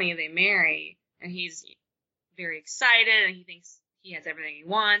turns 20, they marry, and he's very excited, and he thinks he has everything he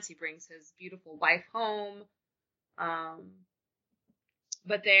wants. He brings his beautiful wife home.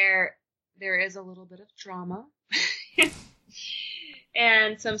 But there is a little bit of drama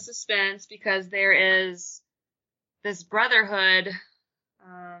and some suspense, because there is this brotherhood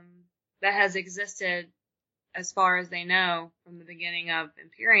that has existed as far as they know from the beginning of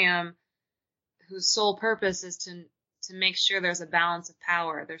Imperium, whose sole purpose is to make sure there's a balance of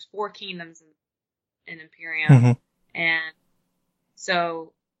power. There's 4 kingdoms in Imperium, Mm-hmm. and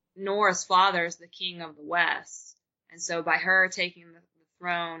so Nora's father is the king of the West, and so by her taking the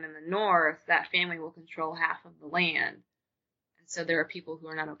throne in the north, that family will control half of the land. And so there are people who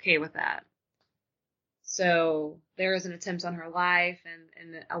are not okay with that. So there is an attempt on her life,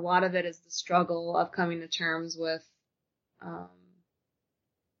 and a lot of it is the struggle of coming to terms with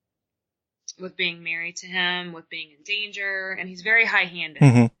being married to him, with being in danger, and he's very high-handed.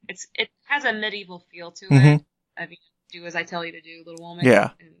 Mm-hmm. It has a medieval feel to Mm-hmm. it. I mean, do as I tell you to do, little woman.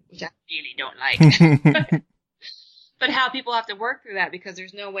 Yeah. Which I really don't like. But how people have to work through that, because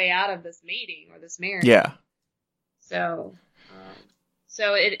there's no way out of this mating or this marriage. Yeah. So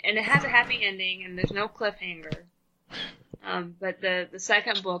it has a happy ending, and there's no cliffhanger. But the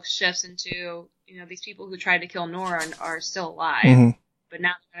second book shifts into, these people who tried to kill Nora are still alive, Mm-hmm. but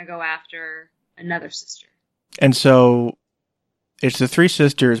now they're going to go after another sister. And so it's the 3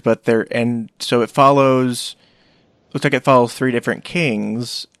 sisters, so it follows. Looks like it follows 3 different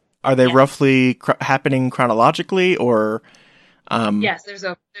kings. Are they roughly happening chronologically, or? Yes, there's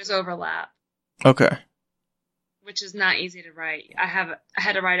overlap. Okay. Which is not easy to write. I had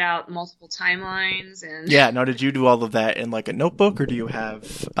to write out multiple timelines, and Yeah. Now, did you do all of that in like a notebook, or do you have?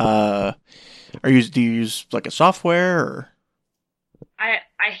 Do you use like a software, or? I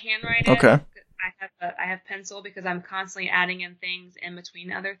handwrite it. Okay. I have pencil, because I'm constantly adding in things in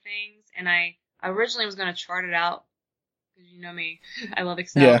between other things, and I originally was going to chart it out, because you know me, I love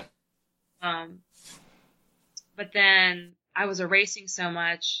Excel. Yeah. But then I was erasing so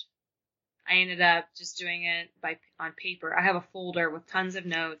much, I ended up just doing it on paper. I have a folder with tons of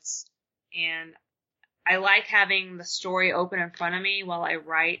notes, and I like having the story open in front of me while I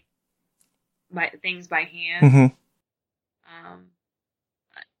write things by hand. Mm-hmm.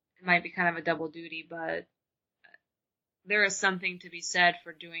 It might be kind of a double duty, but there is something to be said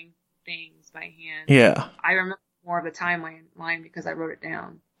for doing things by hand. Yeah. I remember more of the timeline because I wrote it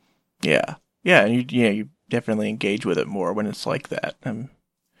down. Yeah. Yeah, and you definitely engage with it more when it's like that.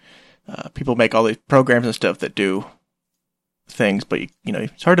 People make all these programs and stuff that do things, but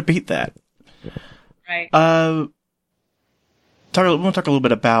it's hard to beat that. Right. We'll talk a little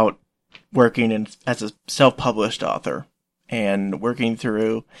bit about working as a self-published author and working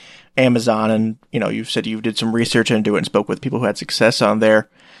through Amazon, and you've said you did some research into it and spoke with people who had success on there.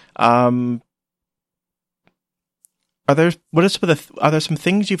 Are there some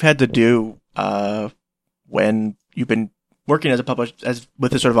things you've had to do when you've been working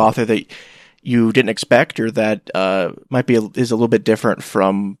with this sort of author that you didn't expect, or that is a little bit different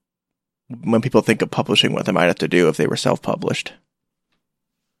from when people think of publishing, what they might have to do if they were self-published?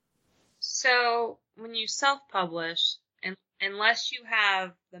 So when you self-publish, unless you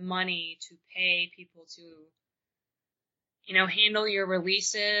have the money to pay people to handle your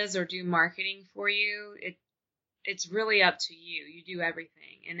releases or do marketing for you. It's really up to you. You do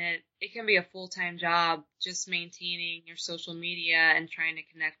everything. And it can be a full-time job just maintaining your social media and trying to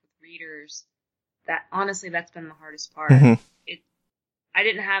connect with readers. Honestly, that's been the hardest part. Mm-hmm. I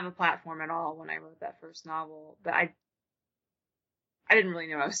didn't have a platform at all when I wrote that first novel, but I didn't really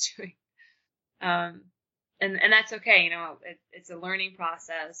know what I was doing. And that's okay. It's a learning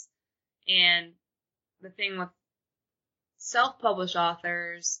process. And the thing with self-published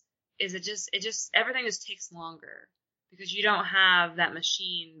authors is it just everything just takes longer because you don't have that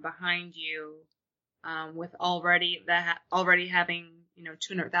machine behind you with already having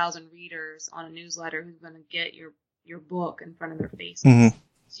 200,000 readers on a newsletter who's going to get your book in front of their faces. Mm-hmm.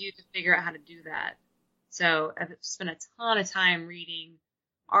 So you have to figure out how to do that. So I've spent a ton of time reading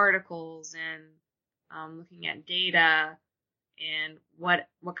articles and looking at data and what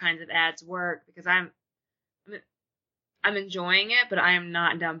kinds of ads work because I'm enjoying it, but I am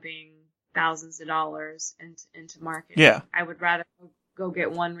not dumping thousands of dollars into marketing. Yeah. I would rather go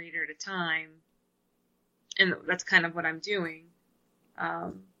get one reader at a time, and that's kind of what I'm doing.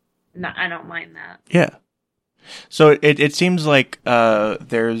 I don't mind that. Yeah. So it seems like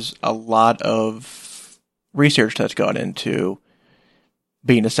there's a lot of research that's gone into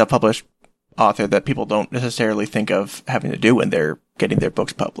being a self-published author that people don't necessarily think of having to do when they're getting their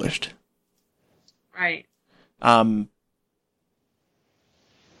books published. Right.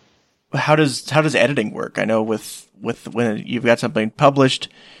 How does editing work? I know with when you've got something published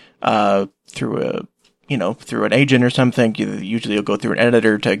through an agent or something, usually you'll go through an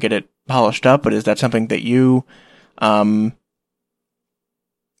editor to get it polished up. But is that something that you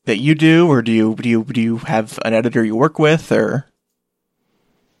do, or do you have an editor you work with, or?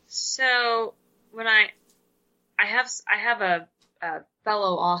 So when I have a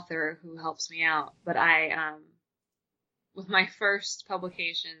fellow author who helps me out, but with my first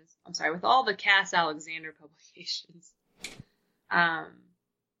publications, with all the Cass Alexander publications, I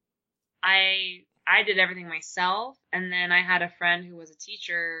did everything myself, and then I had a friend who was a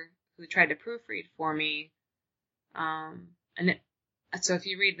teacher who tried to proofread for me, so if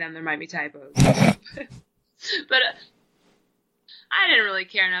you read them, there might be typos, but I didn't really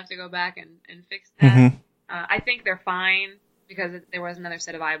care enough to go back and fix that. Mm-hmm. I think they're fine because there was another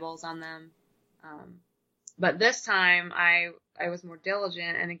set of eyeballs on them. But this time I was more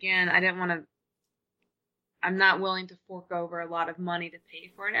diligent, and again, I'm not willing to fork over a lot of money to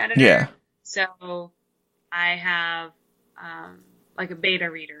pay for an editor. Yeah. So I have like a beta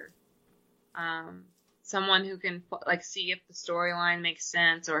reader, someone who can see if the storyline makes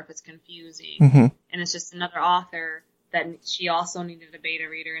sense or if it's confusing. Mm-hmm. And it's just another author that she also needed a beta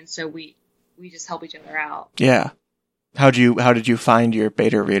reader, and so we just help each other out. Yeah. How did you find your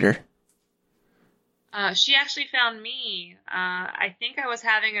beta reader? She actually found me. I think I was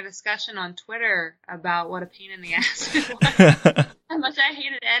having a discussion on Twitter about what a pain in the ass it was. How much I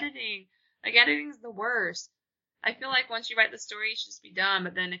hated editing. Editing's the worst. I feel like once you write the story, it should just be done.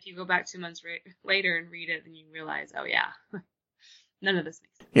 But then if you go back 2 months later and read it, then you realize, oh yeah, none of this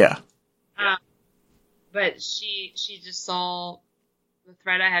makes sense. Yeah. But she just saw the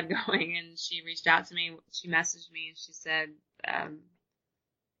thread I had going, and she reached out to me. She messaged me, and she said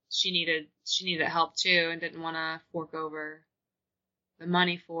she needed help too, and didn't want to fork over the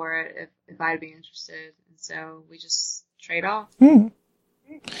money for it if I'd be interested. And so we just trade off. Hmm.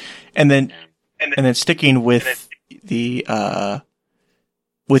 And then sticking with the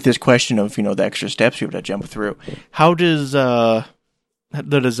with this question of the extra steps you have to jump through, how does the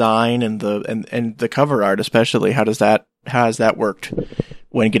design and the cover art especially, how has that worked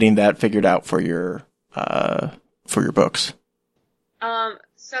when getting that figured out for your books?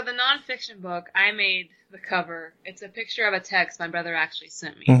 So the nonfiction book, I made the cover. It's a picture of a text my brother actually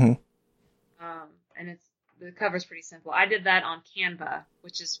sent me. Mm-hmm. And the cover's pretty simple. I did that on Canva,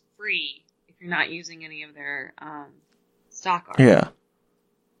 which is free if you're not using any of their stock art. Yeah.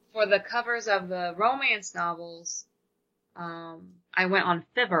 For the covers of the romance novels, I went on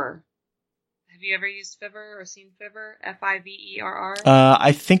Fiverr. Have you ever used Fiverr or seen Fiverr? Fiverr?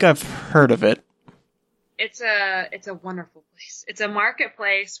 I think I've heard of it. It's a wonderful place. It's a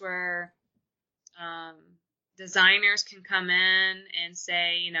marketplace where designers can come in and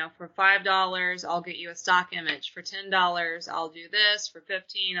say, for $5, I'll get you a stock image. For $10, I'll do this. For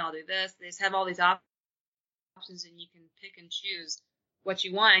 $15, I'll do this. They just have all these options, and you can pick and choose what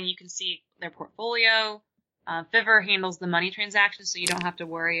you want, and you can see their portfolio. Fiverr handles the money transactions, so you don't have to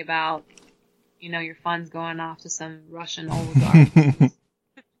worry about, your funds going off to some Russian oligarch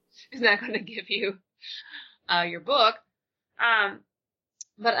who's not going to give you your book.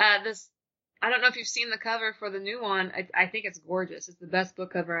 But I don't know if you've seen the cover for the new one. I think it's gorgeous. It's the best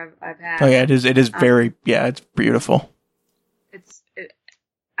book cover I've had. Oh yeah, it is. It is very. It's beautiful.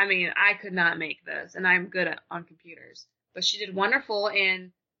 I mean, I could not make this, and I'm good on computers. But she did wonderful,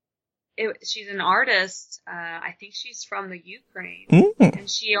 and she's an artist. I think she's from the Ukraine, and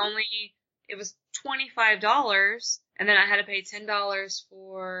it was $25, and then I had to pay $10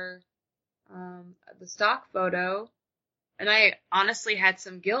 for the stock photo. And I honestly had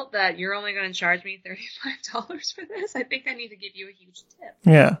some guilt that you're only going to charge me $35 for this. I think I need to give you a huge tip.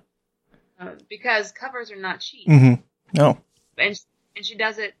 Yeah. Because covers are not cheap. Mm-hmm. No. And she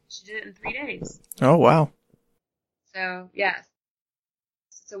did it in 3 days. Oh, wow. So, yes.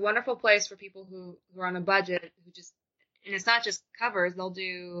 It's a wonderful place for people who are on a budget, and it's not just covers. They'll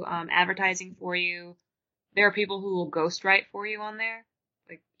do advertising for you. There are people who will ghostwrite for you on there.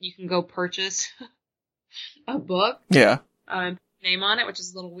 Like, you can go purchase a book. Yeah. Name on it, which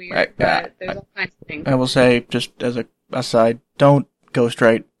is a little weird, right. but there's all kinds of things. I will say, just as a aside, don't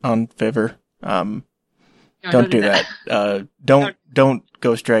ghostwrite on Fiverr. Don't do that. Don't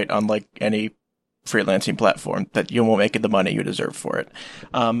ghostwrite on like any freelancing platform that you won't make the money you deserve for it.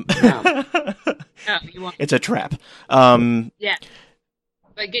 No, you won't. It's a trap. Yeah,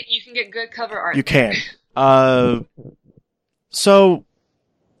 but you can get good cover art. You can. So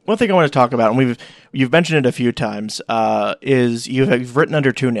one thing I want to talk about, and you've mentioned it a few times, is you've written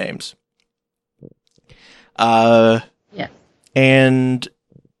under 2 names. Yeah. And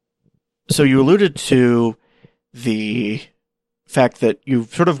so you alluded to the fact that you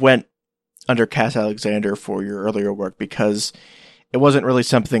sort of went under Cass Alexander for your earlier work because it wasn't really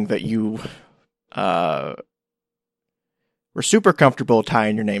something that you were super comfortable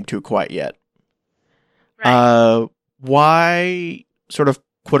tying your name to quite yet. Right. Why sort of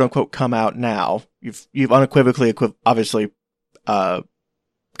quote unquote come out now? You've unequivocally obviously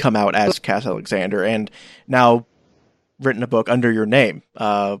come out as Cass Alexander and now written a book under your name.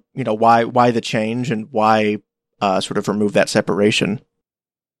 Why the change and why sort of remove that separation?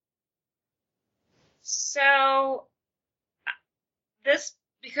 So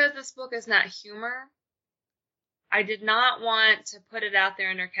because this book is not humor, I did not want to put it out there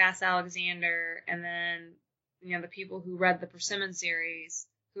under Cass Alexander and then, the people who read the Persimmon series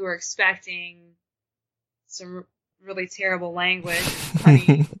who are expecting some really terrible language,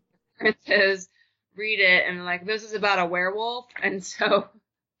 funny references, read it and like, this is about a werewolf. And so,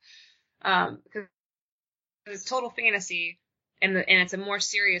 because it's total fantasy and it's a more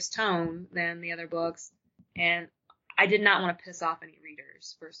serious tone than the other books. And I did not want to piss off any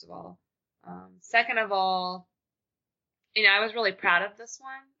readers, first of all. Second of all, I was really proud of this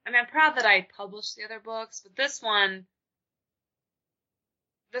one. I mean, I'm proud that I published the other books, but this one's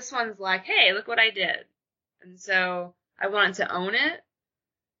like, hey, look what I did. And so I wanted to own it.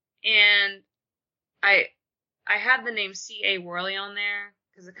 And I have the name C.A. Worley on there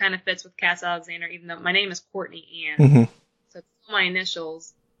because it kind of fits with Cass Alexander, even though my name is Courtney Ann. Mm-hmm. So it's my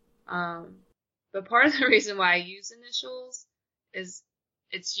initials. But part of the reason why I use initials is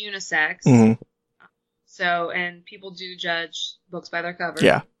it's unisex. Mm-hmm. So, and people do judge books by their cover.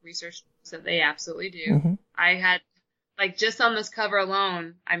 Yeah. Research said they absolutely do. Mm-hmm. I had, just on this cover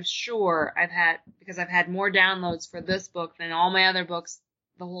alone, I'm sure because I've had more downloads for this book than all my other books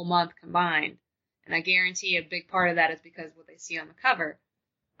the whole month combined. And I guarantee a big part of that is because of what they see on the cover.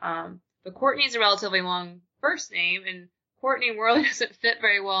 But Courtney's a relatively long first name, and Courtney Worley doesn't fit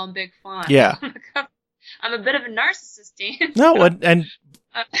very well in big font. Yeah. I'm a bit of a narcissist, Dan. No,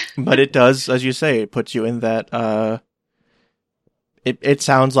 but it does, as you say, it puts you in that, it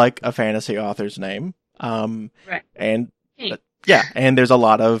sounds like a fantasy author's name. Right. And, and there's a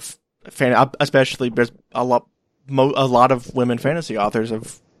lot of, especially, there's a lot of women fantasy authors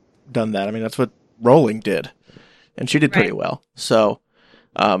have done that. I mean, that's what Rowling did. And she did pretty well. So,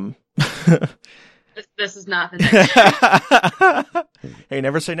 This is not the next. Hey,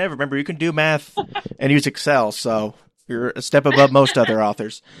 never say never. Remember, you can do math and use Excel, so you're a step above most other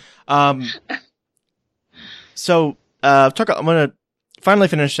authors. I'm going to finally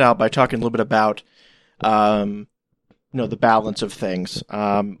finish out by talking a little bit about, the balance of things.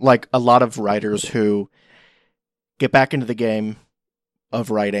 Like a lot of writers who get back into the game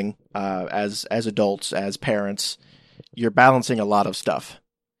of writing, as adults, as parents, you're balancing a lot of stuff.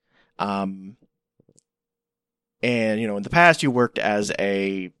 And in the past you worked as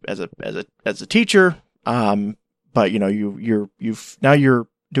a teacher, but now you're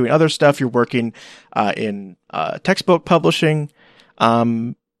doing other stuff. You're working in textbook publishing.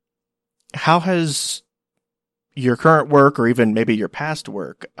 How has your current work, or even maybe your past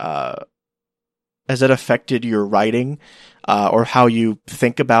work, has it affected your writing, or how you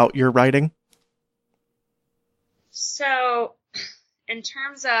think about your writing? So, in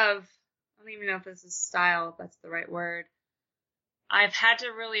terms of, I don't even know if this is style, if that's the right word. I've had to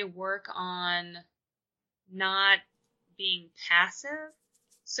really work on not being passive.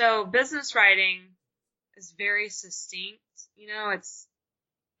 So business writing is very succinct. It's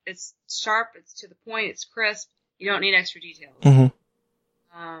sharp, it's to the point, it's crisp. You don't need extra details. Mm-hmm.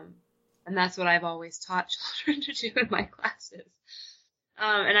 And that's what I've always taught children to do in my classes.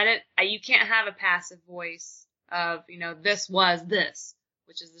 You can't have a passive voice of, this was this,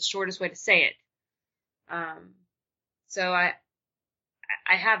 which is the shortest way to say it. So I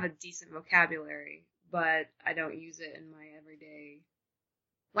have a decent vocabulary, but I don't use it in my everyday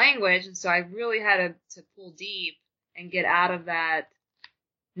language. And so I really had to pull deep and get out of that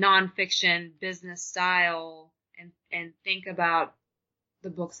nonfiction business style and think about the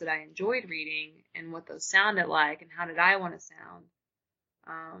books that I enjoyed reading and what those sounded like and how did I want to sound.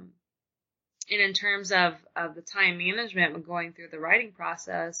 And in terms of the time management when going through the writing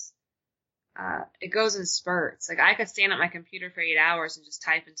process, it goes in spurts. Like I could stand at my computer for 8 hours and just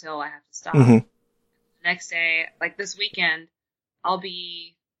type until I have to stop. Mm-hmm. The next day, like this weekend, I'll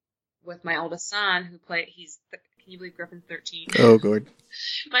be with my oldest son can you believe Griffin's 13? Oh, good.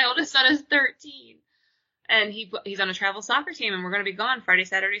 My oldest son is 13. And he's on a travel soccer team, and we're going to be gone Friday,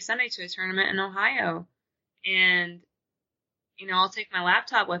 Saturday, Sunday to a tournament in Ohio. And, I'll take my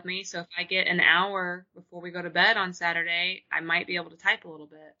laptop with me, so if I get an hour before we go to bed on Saturday, I might be able to type a little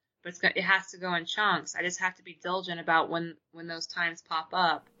bit. But it has to go in chunks. I just have to be diligent about when those times pop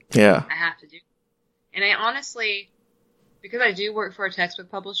up. Yeah. I have to do. And I honestly, because I do work for a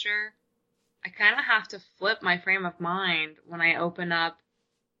textbook publisher, I kind of have to flip my frame of mind when I open up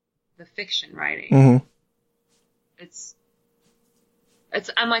the fiction writing. Mm-hmm.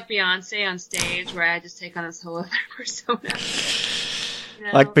 I'm like Beyonce on stage where I just take on this whole other persona.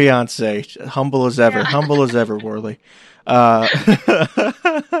 Like Beyonce, humble as ever, humble as ever, Worley. Don't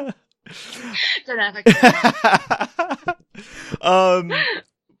act like that.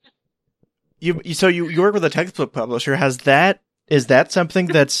 You work with a textbook publisher. Is that something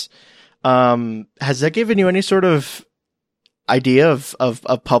that's has that given you any sort of idea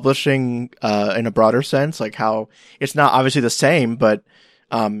of publishing in a broader sense, like how it's not obviously the same, but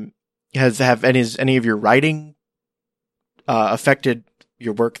have any of your writing affected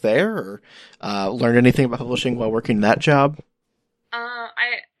your work there, or learned anything about publishing while working that job?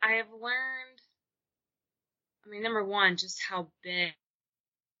 I have learned. I mean, number one, just how big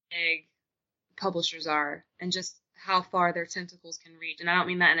publishers are, and just how far their tentacles can reach. And I don't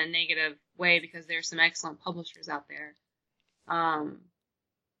mean that in a negative way, because there's some excellent publishers out there.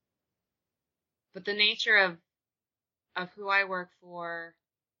 But the nature of who I work for,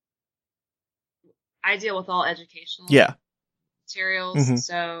 I deal with all educational materials. Mm-hmm.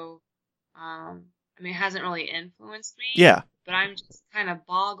 So, it hasn't really influenced me. Yeah. But I'm just kind of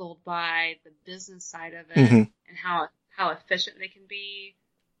boggled by the business side of it, mm-hmm. and how efficient they can be,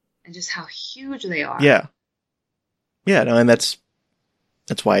 and just how huge they are. Yeah. Yeah, no, and that's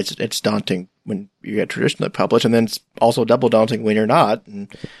why it's daunting when you get traditionally published, and then it's also double daunting when you're not,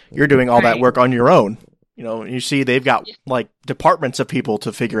 and you're doing all that work on your own. You see they've got like departments of people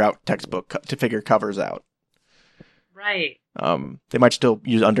to figure out to figure covers out. Right. They might still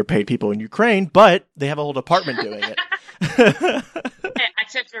use underpaid people in Ukraine, but they have a whole department doing it. I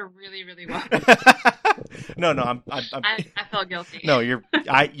tipped her really, really well. No, I felt guilty. No, you're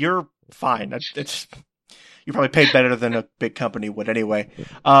fine. You probably paid better than a big company would anyway.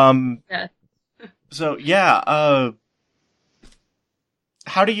 Yeah. So yeah,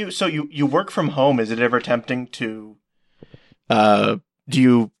 how do you work from home? Is it ever tempting to, do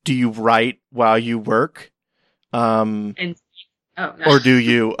you write while you work? No. Or do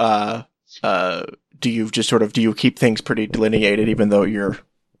you just do you keep things pretty delineated even though you're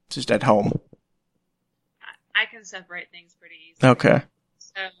just at home? I can separate things pretty easily. Okay.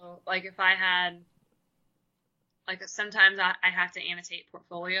 So, like, if I had, like, sometimes I have to annotate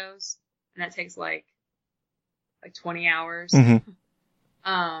portfolios, and that takes like 20 hours. Mm-hmm.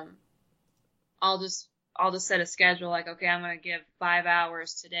 I'll just set a schedule, like, okay, I'm going to give 5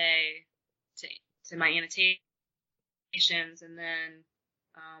 hours today to my annotations, and then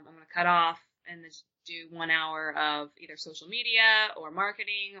I'm going to cut off and just do 1 hour of either social media or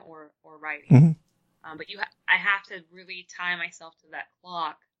marketing or writing. Mm-hmm. But I have to really tie myself to that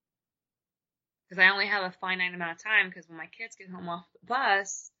clock, because I only have a finite amount of time, because when my kids get home off the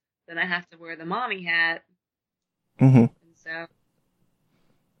bus, then I have to wear the mommy hat. Mm-hmm. And so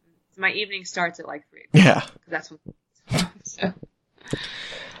my evening starts at like 3 o'clock. Yeah. Because that's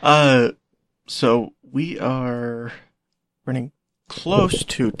when. So we are running close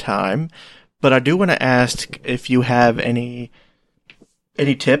to time, But I do want to ask if you have any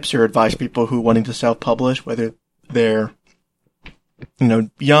tips or advice for people who wanting to self-publish, whether they're,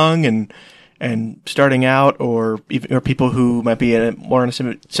 young and starting out, or people who might be more in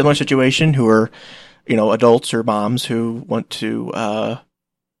a similar situation, who are, adults or moms who want to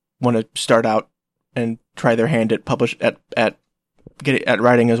start out and try their hand at at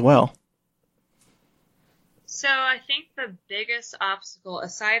writing as well. So I think the biggest obstacle,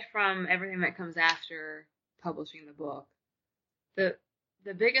 aside from everything that comes after publishing the book, the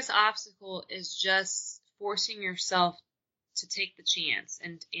biggest obstacle is just forcing yourself to take the chance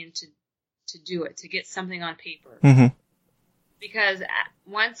and to do it, to get something on paper. Mm-hmm. Because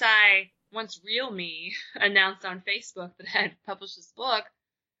once Real Me announced on Facebook that I had published this book,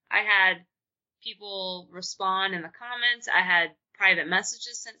 I had people respond in the comments. I had private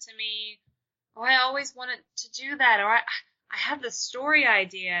messages sent to me. Oh, I always wanted to do that. Or I have this story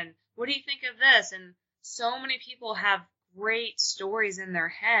idea, and what do you think of this? And so many people have great stories in their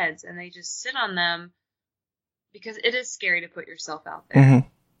heads, and they just sit on them because it is scary to put yourself out there.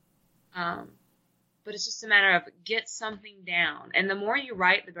 Mm-hmm. But it's just a matter of get something down. And the more you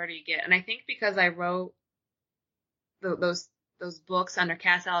write, the better you get. And I think because I wrote those books under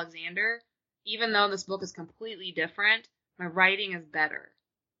Cass Alexander, even though this book is completely different, my writing is better.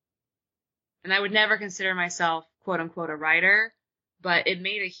 And I would never consider myself, quote unquote, a writer, but it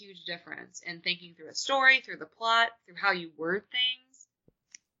made a huge difference in thinking through a story, through the plot, through how you word things.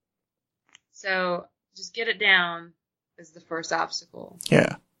 So just get it down is the first obstacle.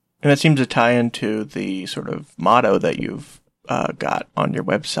 Yeah. And that seems to tie into the sort of motto that you've got on your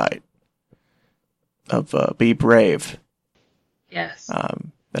website of be brave. Yes.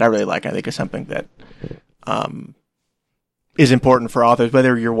 That I really like. I think is something that is important for authors,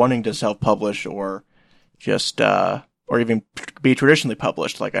 whether you're wanting to self-publish or just or even be traditionally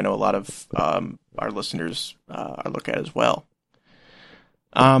published, like I know a lot of our listeners look at as well.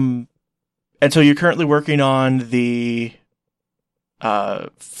 And so you're currently working on the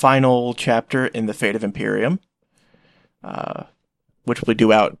final chapter in The Fate of Imperium, which will be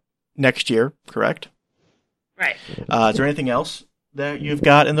due out next year, correct? Right. Is there anything else that you've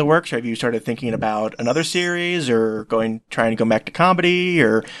got in the works? Have you started thinking about another series, or trying to go back to comedy,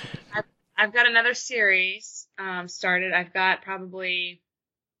 or? I've got another series started. I've got probably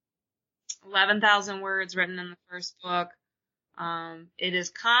 11,000 words written in the first book. It is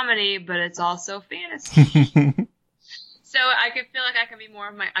comedy, but it's also fantasy. So I could feel like I can be more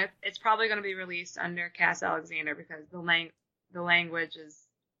of it's probably going to be released under Cass Alexander because the language is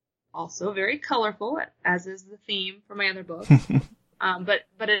also very colorful, as is the theme for my other book.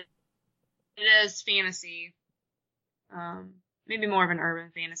 But it is fantasy. Maybe more of an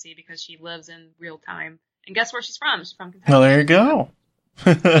urban fantasy because she lives in real time. And guess where she's from? She's from Kentucky. Well, there you go.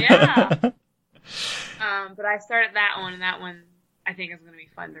 Yeah. But I started that one, and that one I think is going to be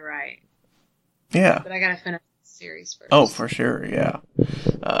fun to write. Yeah. But I got to finish the series first. Oh, for sure. Yeah.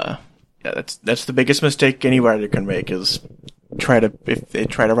 That's the biggest mistake any writer can make is if they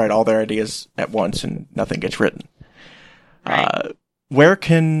try to write all their ideas at once and nothing gets written. Right. Where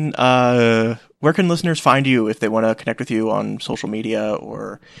can listeners find you if they want to connect with you on social media,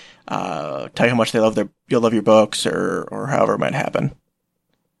 or tell you how much you'll love your books, or however it might happen?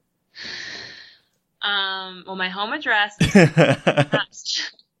 Well, my home address.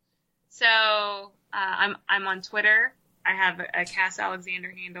 So I'm on Twitter. I have a Cass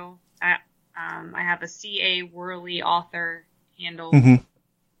Alexander handle. I have a C.A. Worley author handle. Mm-hmm.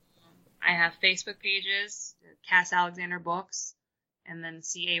 I have Facebook pages, Cass Alexander Books, and then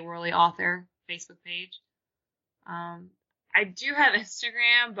C.A. Worley author Facebook page. I do have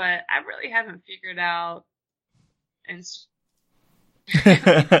Instagram, but I really haven't figured out Instagram.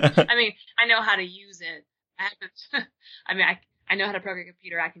 I mean, I know how to use it. I know how to program a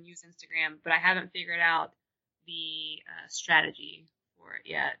computer. I can use Instagram, but I haven't figured out the strategy for it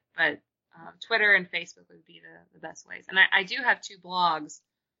yet. But Twitter and Facebook would be the best ways. And I do have 2 blogs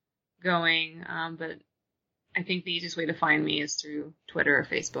going, but I think the easiest way to find me is through Twitter or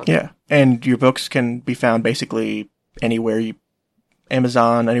Facebook. Yeah, and your books can be found basically anywhere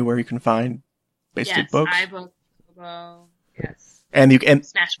Amazon, anywhere you can find basically books. iBook, Kobo, yes. And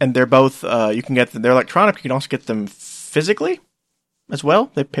they're both you can get them. They're electronic. You can also get them physically as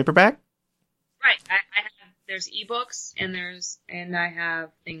well. They're paperback. Right. I have. There's ebooks and I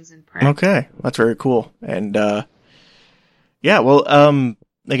have things in print. Okay, that's very cool. And yeah, well,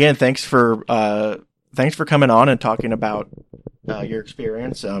 again, thanks for coming on and talking about your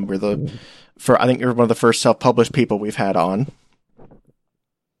experience. I think you're one of the first self-published people we've had on.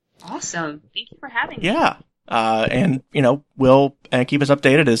 Awesome. Thank you for having me. Yeah. And, we'll keep us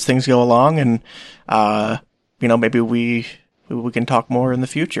updated as things go along. And, maybe we can talk more in the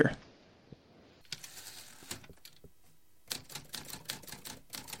future.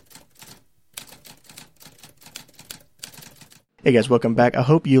 Hey guys, welcome back. I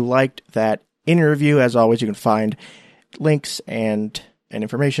hope you liked that interview. As always, you can find links and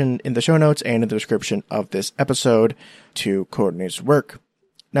information in the show notes and in the description of this episode to Courtney's work.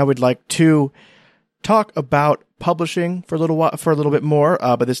 Now we'd like to talk about publishing for a little bit more,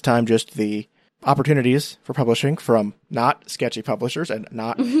 but this time just the opportunities for publishing from not sketchy publishers and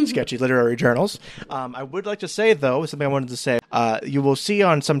not sketchy literary journals. I would like to say, though, something I wanted to say, you will see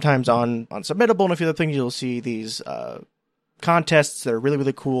sometimes on Submittable and a few other things, you'll see these contests that are really,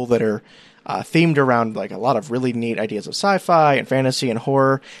 really cool that are themed around like a lot of really neat ideas of sci-fi and fantasy and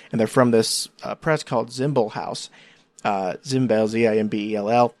horror, and they're from this press called Zimbel House, Zimbel,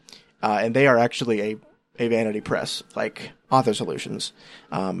 Zimbell, and they are actually a vanity press, like Author Solutions,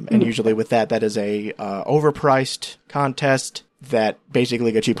 and usually with that is a overpriced contest that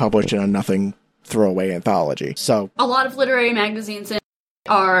basically gets you published in a nothing throwaway anthology. So a lot of literary magazines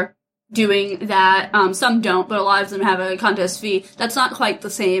are doing that. Some don't, but a lot of them have a contest fee. That's not quite the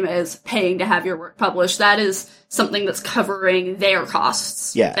same as paying to have your work published. That is something that's covering their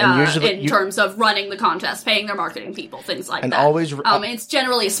costs. Yeah, and usually in terms of running the contest, paying their marketing people, things like and that. Always, it's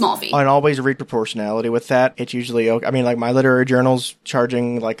generally a small fee. And always read proportionality with that. It's usually, like my literary journal's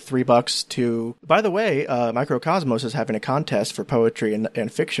charging like $3 to. By the way, Microcosmos is having a contest for poetry and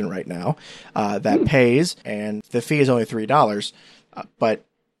fiction right now that pays, and the fee is only $3, but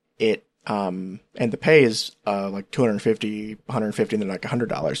it and the pay is like $250, $150, and then like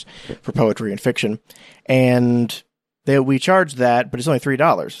 $100 for poetry and fiction, and we charge that, but it's only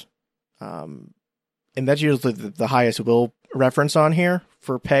 $3, and that's usually the highest we'll reference on here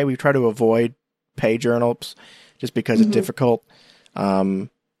for pay. We try to avoid pay journals just because it's difficult, right?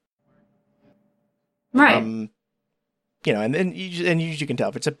 And then you can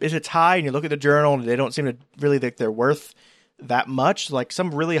tell if it's high, and you look at the journal and they don't seem to really think they're worth that much. Like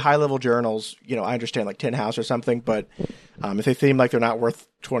some really high level journals, I understand like Tin House or something, but if they seem like they're not worth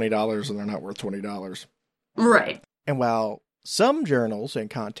 $20, then they're not worth $20. Right. And while some journals and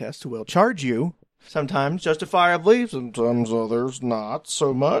contests will charge you, sometimes justifiably, sometimes others not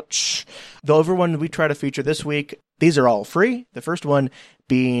so much. The other one we try to feature this week, these are all free. The first one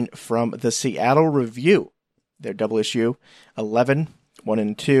being from the Seattle Review, their double issue 11, 1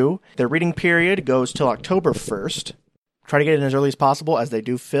 and 2. Their reading period goes till October 1st. Try to get it in as early as possible, as they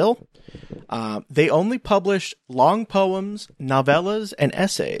do fill. They only publish long poems, novellas, and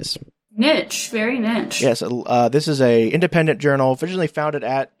essays. Niche, very niche. Yes, this is a independent journal, originally founded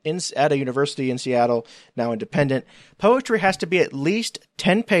at a university in Seattle, now independent. Poetry has to be at least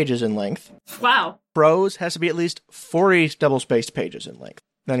 10 pages in length. Wow. Prose has to be at least 40 double-spaced pages in length.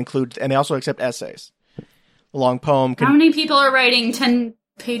 That includes, and they also accept essays. A long poem can... How many people are writing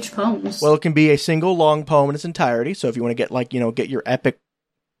 10-page poems? Well, it can be a single long poem in its entirety. So if you want to get get your epic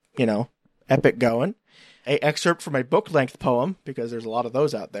going, a excerpt from a book-length poem, because there's a lot of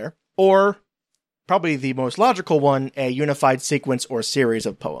those out there, or probably the most logical one, a unified sequence or series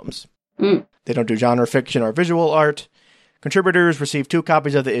of poems. They don't do genre fiction or visual art. Contributors receive 2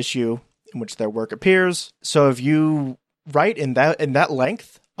 copies of the issue in which their work appears. So if you write in that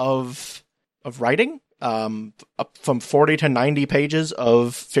length of writing, from 40 to 90 pages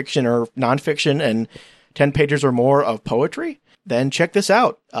of fiction or nonfiction and 10 pages or more of poetry, then check this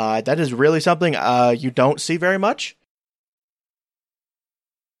out. That is really something you don't see very much.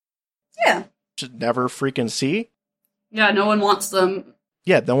 Yeah. Should never freaking see. Yeah, no one wants them.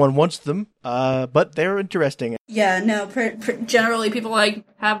 Yeah, no one wants them, but they're interesting. Yeah, no, generally people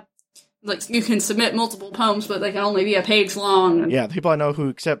have you can submit multiple poems, but they can only be a page long. Yeah, the people I know who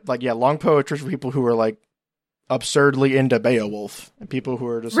accept, long poetry for people who are, absurdly into Beowulf, and people who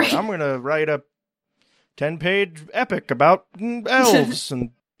are just I'm going to write a 10-page epic about elves, and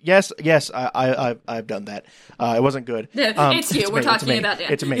yes, I've done that. It wasn't good. It's you. We're talking about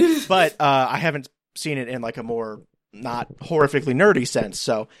it. It's me. But I haven't seen it in, a more not horrifically nerdy sense,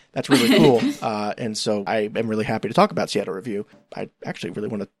 so that's really cool. And so I am really happy to talk about Seattle Review. I actually really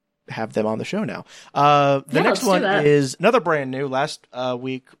want to have them on the show now. The next one is another brand new. Last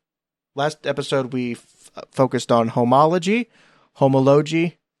episode we focused on homology.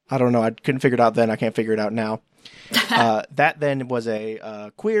 I don't know. I couldn't figure it out then. I can't figure it out now. That then was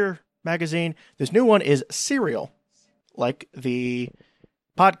a queer magazine. This new one is Serial, like the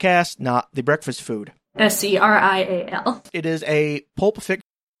podcast, not the breakfast food. Serial. It is a pulp fiction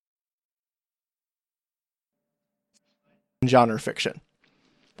genre fiction.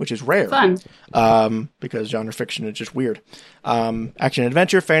 which is rare. Fun. Because genre fiction is just weird. Action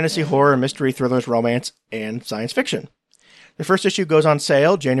adventure, fantasy, horror, mystery, thrillers, romance, and science fiction. The first issue goes on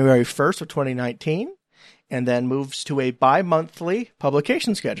sale January 1st of 2019, and then moves to a bi-monthly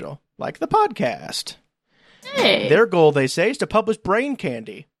publication schedule, like the podcast. Hey. Their goal, they say, is to publish Brain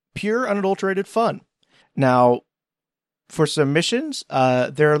Candy, pure, unadulterated fun. Now, for submissions,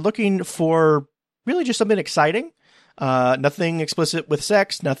 they're looking for really just something exciting. Nothing explicit with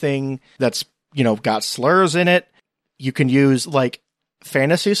sex, nothing that's, got slurs in it. You can use,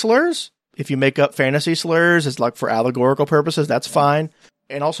 fantasy slurs. If you make up fantasy slurs as, for allegorical purposes, that's fine.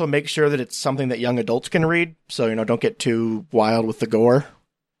 And also make sure that it's something that young adults can read. So, don't get too wild with the gore.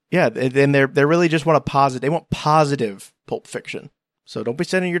 Yeah, and they really just want they want positive Pulp Fiction. So don't be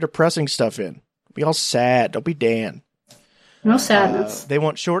sending your depressing stuff in. Be all sad. Don't be Dan. No sadness. They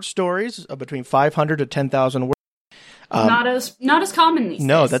want short stories of between 500 to 10,000 words. Not as common these days.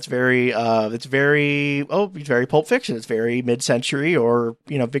 No, that's very it's very Pulp Fiction. It's very mid-century or,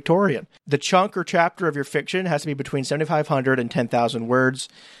 Victorian. The chunk or chapter of your fiction has to be between 7,500 and 10,000 words.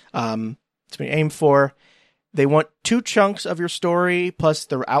 It's been aimed for. They want 2 chunks of your story plus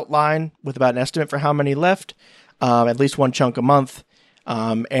the outline with about an estimate for how many left. At least 1 chunk a month.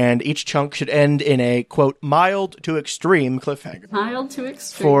 And each chunk should end in a, quote, mild to extreme cliffhanger. Mild to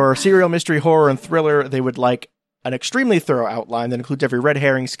extreme. For serial mystery, horror, and thriller, they would like an extremely thorough outline that includes every red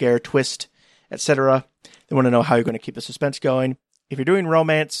herring, scare, twist, etc. They want to know how you're going to keep the suspense going. If you're doing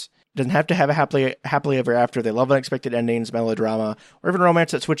romance, it doesn't have to have a happily ever after. They love unexpected endings, melodrama, or even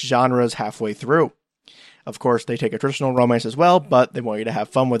romance that switch genres halfway through. Of course, they take a traditional romance as well, but they want you to have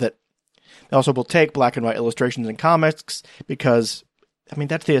fun with it. They also will take black and white illustrations and comics because,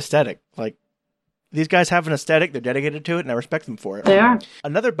 that's the aesthetic. These guys have an aesthetic, they're dedicated to it, and I respect them for it. They are.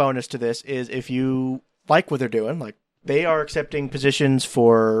 Another bonus to this is if you like what they're doing, they are accepting positions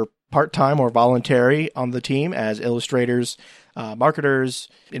for part-time or voluntary on the team as illustrators, marketers,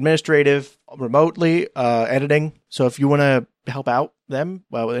 administrative, remotely, editing. So if you want to help out them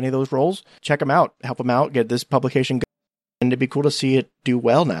with any of those roles, check them out, help them out, get this publication going. And it'd be cool to see it do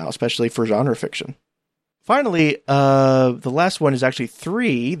well now, especially for genre fiction. Finally, the last one is actually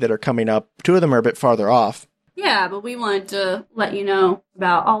 3 that are coming up. 2 of them are a bit farther off. Yeah, but we wanted to let you know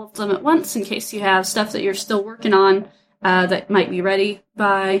about all of them at once in case you have stuff that you're still working on that might be ready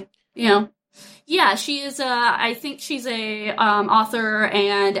by, Yeah, she is, I think she's a author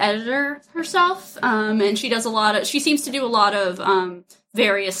and editor herself, and she seems to do a lot of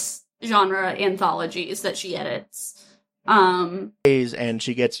various genre anthologies that she edits. And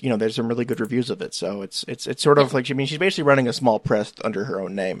she gets, there's some really good reviews of it, so it's sort of she's basically running a small press under her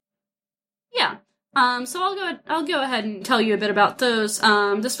own name. Yeah. So I'll go ahead and tell you a bit about those.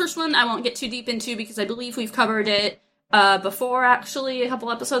 This first one I won't get too deep into because I believe we've covered it before, actually, a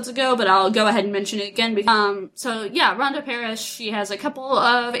couple episodes ago, but I'll go ahead and mention it again. Rhonda Parrish, she has a couple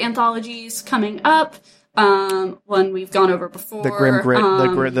of anthologies coming up. One we've gone over before. The Grim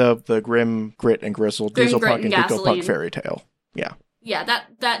Grit, the Grim Grit and Gristle, Diesel Punk and Disco Punk Fairy Tale. Yeah. Yeah,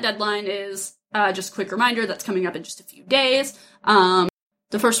 that deadline is, just a quick reminder, that's coming up in just a few days.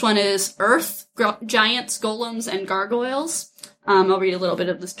 The first one is Earth, Giants, Golems, and Gargoyles. I'll read a little bit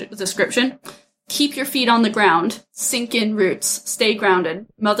of the description. Keep your feet on the ground. Sink in roots. Stay grounded.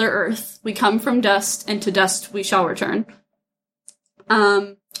 Mother Earth, we come from dust, and to dust we shall return.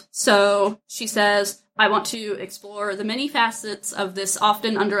 So she says, I want to explore the many facets of this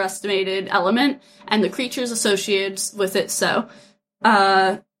often underestimated element and the creatures associated with it. So,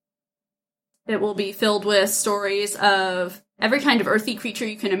 it will be filled with stories of every kind of earthy creature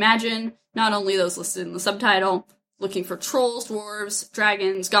you can imagine, not only those listed in the subtitle, looking for trolls, dwarves,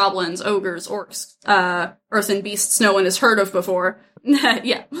 dragons, goblins, ogres, orcs, earthen beasts no one has heard of before.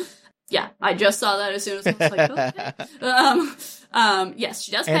 Yeah, I just saw that as soon as I was like, okay. Yes,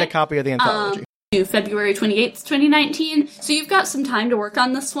 she does. And a copy of the anthology. February 28th, 2019. So you've got some time to work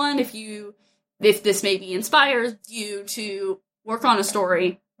on this one if this maybe inspires you to work on a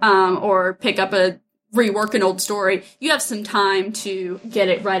story, or rework an old story. You have some time to get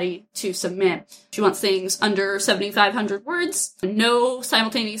it ready to submit. She wants things under 7,500 words. No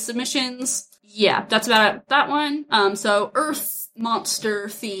simultaneous submissions. Yeah, that's about that one. So Earth monster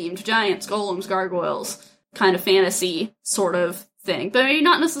themed, giants, golems, gargoyles, kind of fantasy sort of thing, but maybe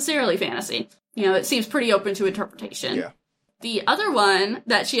not necessarily fantasy. It seems pretty open to interpretation. Yeah. The other one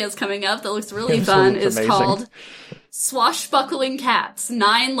that she has coming up that looks really fun is amazing. Called Swashbuckling Cats,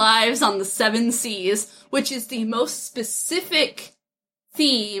 9 Lives on the 7 Seas, which is the most specific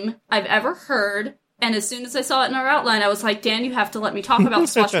theme I've ever heard. And as soon as I saw it in our outline, I was like, Dan, you have to let me talk about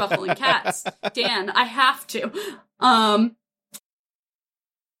Swashbuckling Cats. Dan, I have to.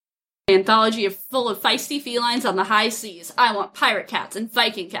 Anthology full of feisty felines on the high seas. I want pirate cats and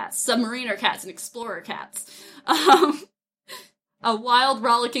Viking cats, submariner cats and explorer cats. A wild,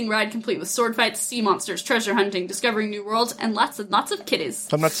 rollicking ride complete with sword fights, sea monsters, treasure hunting, discovering new worlds, and lots of kitties.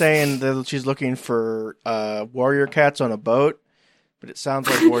 So I'm not saying that she's looking for warrior cats on a boat, but it sounds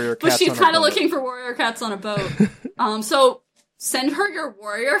like warrior cats on a boat. But she's kind of looking for warrior cats on a boat. So send her your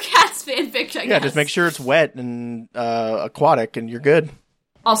warrior cats fanfic, I guess. Yeah, just make sure it's wet and aquatic, and you're good.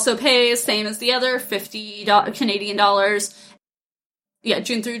 Also pays, same as the other, $50 Canadian dollars. Yeah,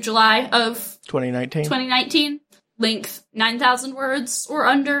 June through July of 2019. Length 9,000 words or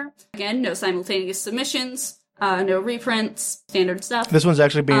under. Again, no simultaneous submissions, no reprints, standard stuff. This one's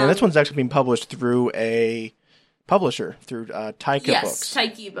actually being published through a publisher, through Taika Books.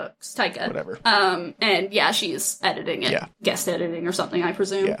 Taika Books. Taika. Whatever. And yeah, she's editing it. Yeah. Guest editing or something, I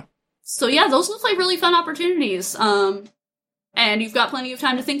presume. Yeah. So yeah, those look like really fun opportunities. And you've got plenty of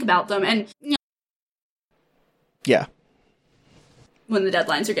time to think about them. And you know, yeah. When the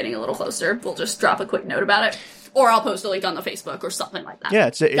deadlines are getting a little closer, we'll just drop a quick note about it. Or I'll post a link on the Facebook or something like that. Yeah,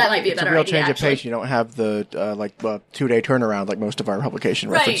 that might be a better real idea, change actually. of pace. You don't have the 2-day turnaround like most of our publication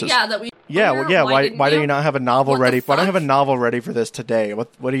references. Right? Yeah, that we. Yeah, well, yeah. Why do you not have a novel ready? Why don't you have a novel ready for this today? What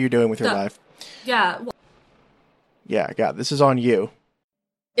are you doing with your life? Yeah. Well, yeah, God, this is on you.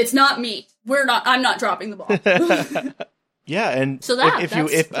 It's not me. I'm not dropping the ball. Yeah, and so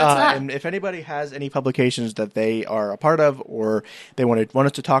if anybody has any publications that they are a part of or they want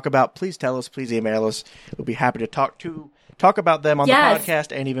us to talk about, please tell us. Please email us. We'll be happy to talk about them on the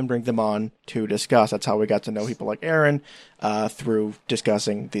podcast and even bring them on to discuss. That's how we got to know people like Aaron through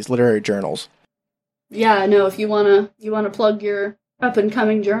discussing these literary journals. Yeah, no. If you wanna plug your up and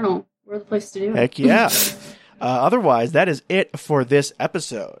coming journal, we're the place to do it. Heck yeah. Otherwise, that is it for this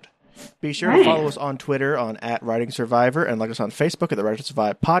episode. Be sure to follow us on Twitter on @WritingSurvivor and like us on Facebook at the Writing to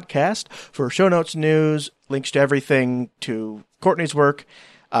Survive Podcast for show notes, news, links to everything, to Courtney's work.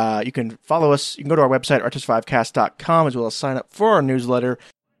 You can follow us. You can go to our website, writingtosurvivecast.com, as well as sign up for our newsletter.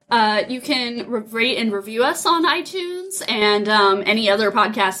 You can rate and review us on iTunes and any other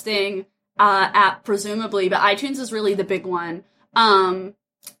podcasting app, presumably, but iTunes is really the big one.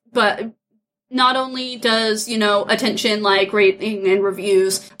 But not only does, attention like rating and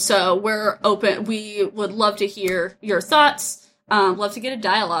reviews, so we're open. We would love to hear your thoughts, love to get a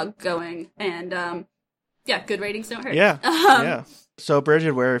dialogue going, and good ratings don't hurt. Yeah, yeah. So,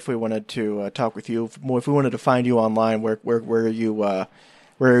 Bridget, if we wanted to talk with you, if we wanted to find you online, where are you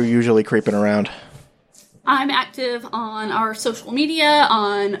usually creeping around? I'm active on our social media,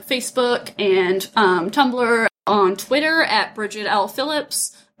 on Facebook and Tumblr, on Twitter at Bridget L.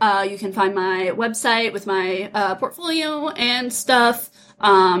 Phillips. You can find my website with my portfolio and stuff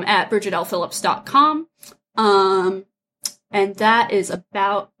at bridgetlphillips.com. And that is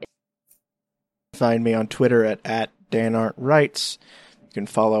about it. Find me on Twitter at DanArtWrites. You can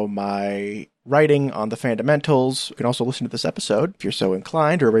follow my writing on the Fundamentals. You can also listen to this episode if you're so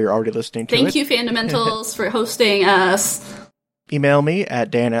inclined or where you're already listening to it. Thank you, Fundamentals, for hosting us. Email me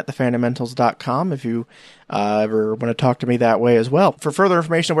at dan@thefundamentals.com if you ever want to talk to me that way as well. For further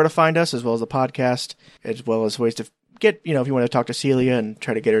information on where to find us, as well as the podcast, as well as ways to get, if you want to talk to Celia and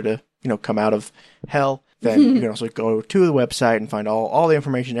try to get her to, come out of hell, then you can also go to the website and find all the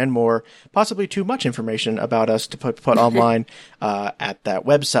information and more, possibly too much information about us to put online at that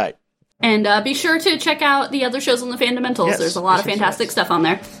website. And be sure to check out the other shows on the Fundamentals. Yes, there's a lot of fantastic stuff on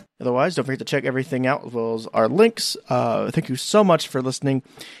there. Otherwise, don't forget to check everything out as well as our links. Thank you so much for listening.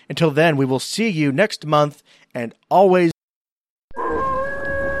 Until then, we will see you next month, and always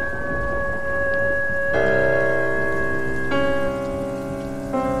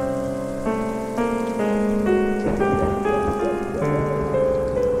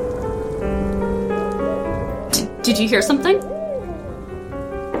Did you hear something?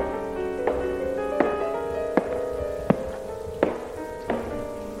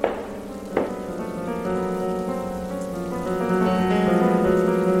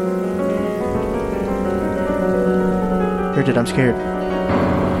 Bridget, I'm scared.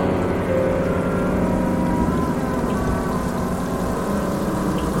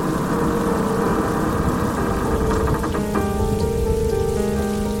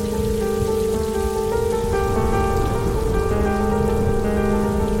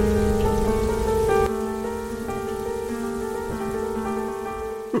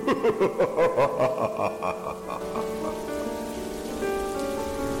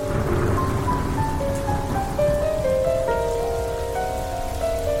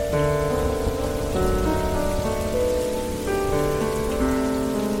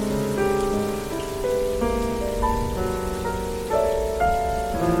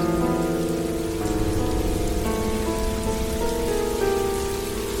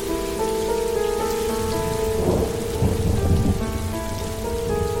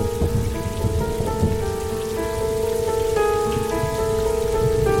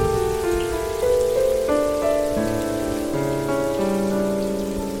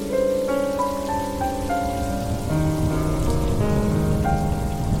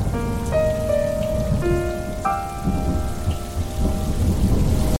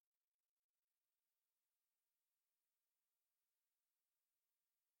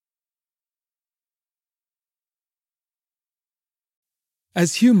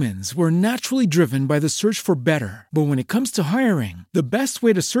 As humans, we're naturally driven by the search for better. But when it comes to hiring, the best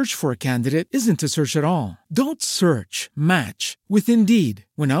way to search for a candidate isn't to search at all. Don't search, match with Indeed.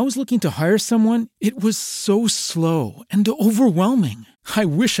 When I was looking to hire someone, it was so slow and overwhelming. I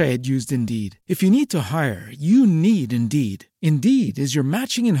wish I had used Indeed. If you need to hire, you need Indeed. Indeed is your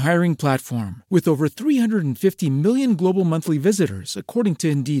matching and hiring platform with over 350 million global monthly visitors, according to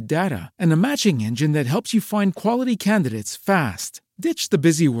Indeed data, and a matching engine that helps you find quality candidates fast. Ditch the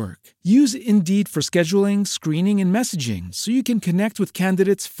busy work. Use Indeed for scheduling, screening, and messaging so you can connect with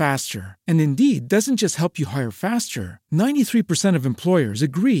candidates faster. And Indeed doesn't just help you hire faster. 93% of employers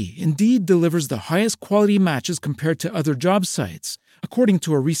agree Indeed delivers the highest quality matches compared to other job sites, according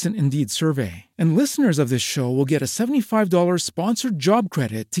to a recent Indeed survey. And listeners of this show will get a $75 sponsored job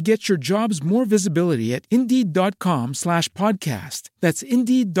credit to get your jobs more visibility at Indeed.com/podcast. That's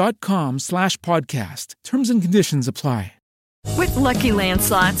Indeed.com/podcast. Terms and conditions apply. With Lucky Land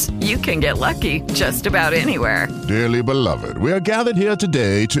Slots, you can get lucky just about anywhere. Dearly beloved, we are gathered here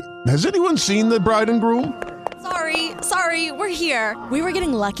today to... Has anyone seen the bride and groom? Sorry, we're here. We were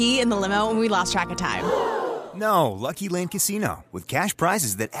getting lucky in the limo and we lost track of time. No, Lucky Land Casino, with cash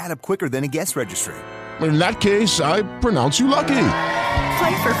prizes that add up quicker than a guest registry. In that case, I pronounce you lucky.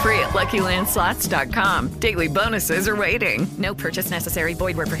 Play for free at LuckyLandSlots.com. Daily bonuses are waiting. No purchase necessary.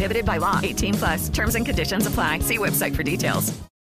 Void where prohibited by law. 18+. Terms and conditions apply. See website for details.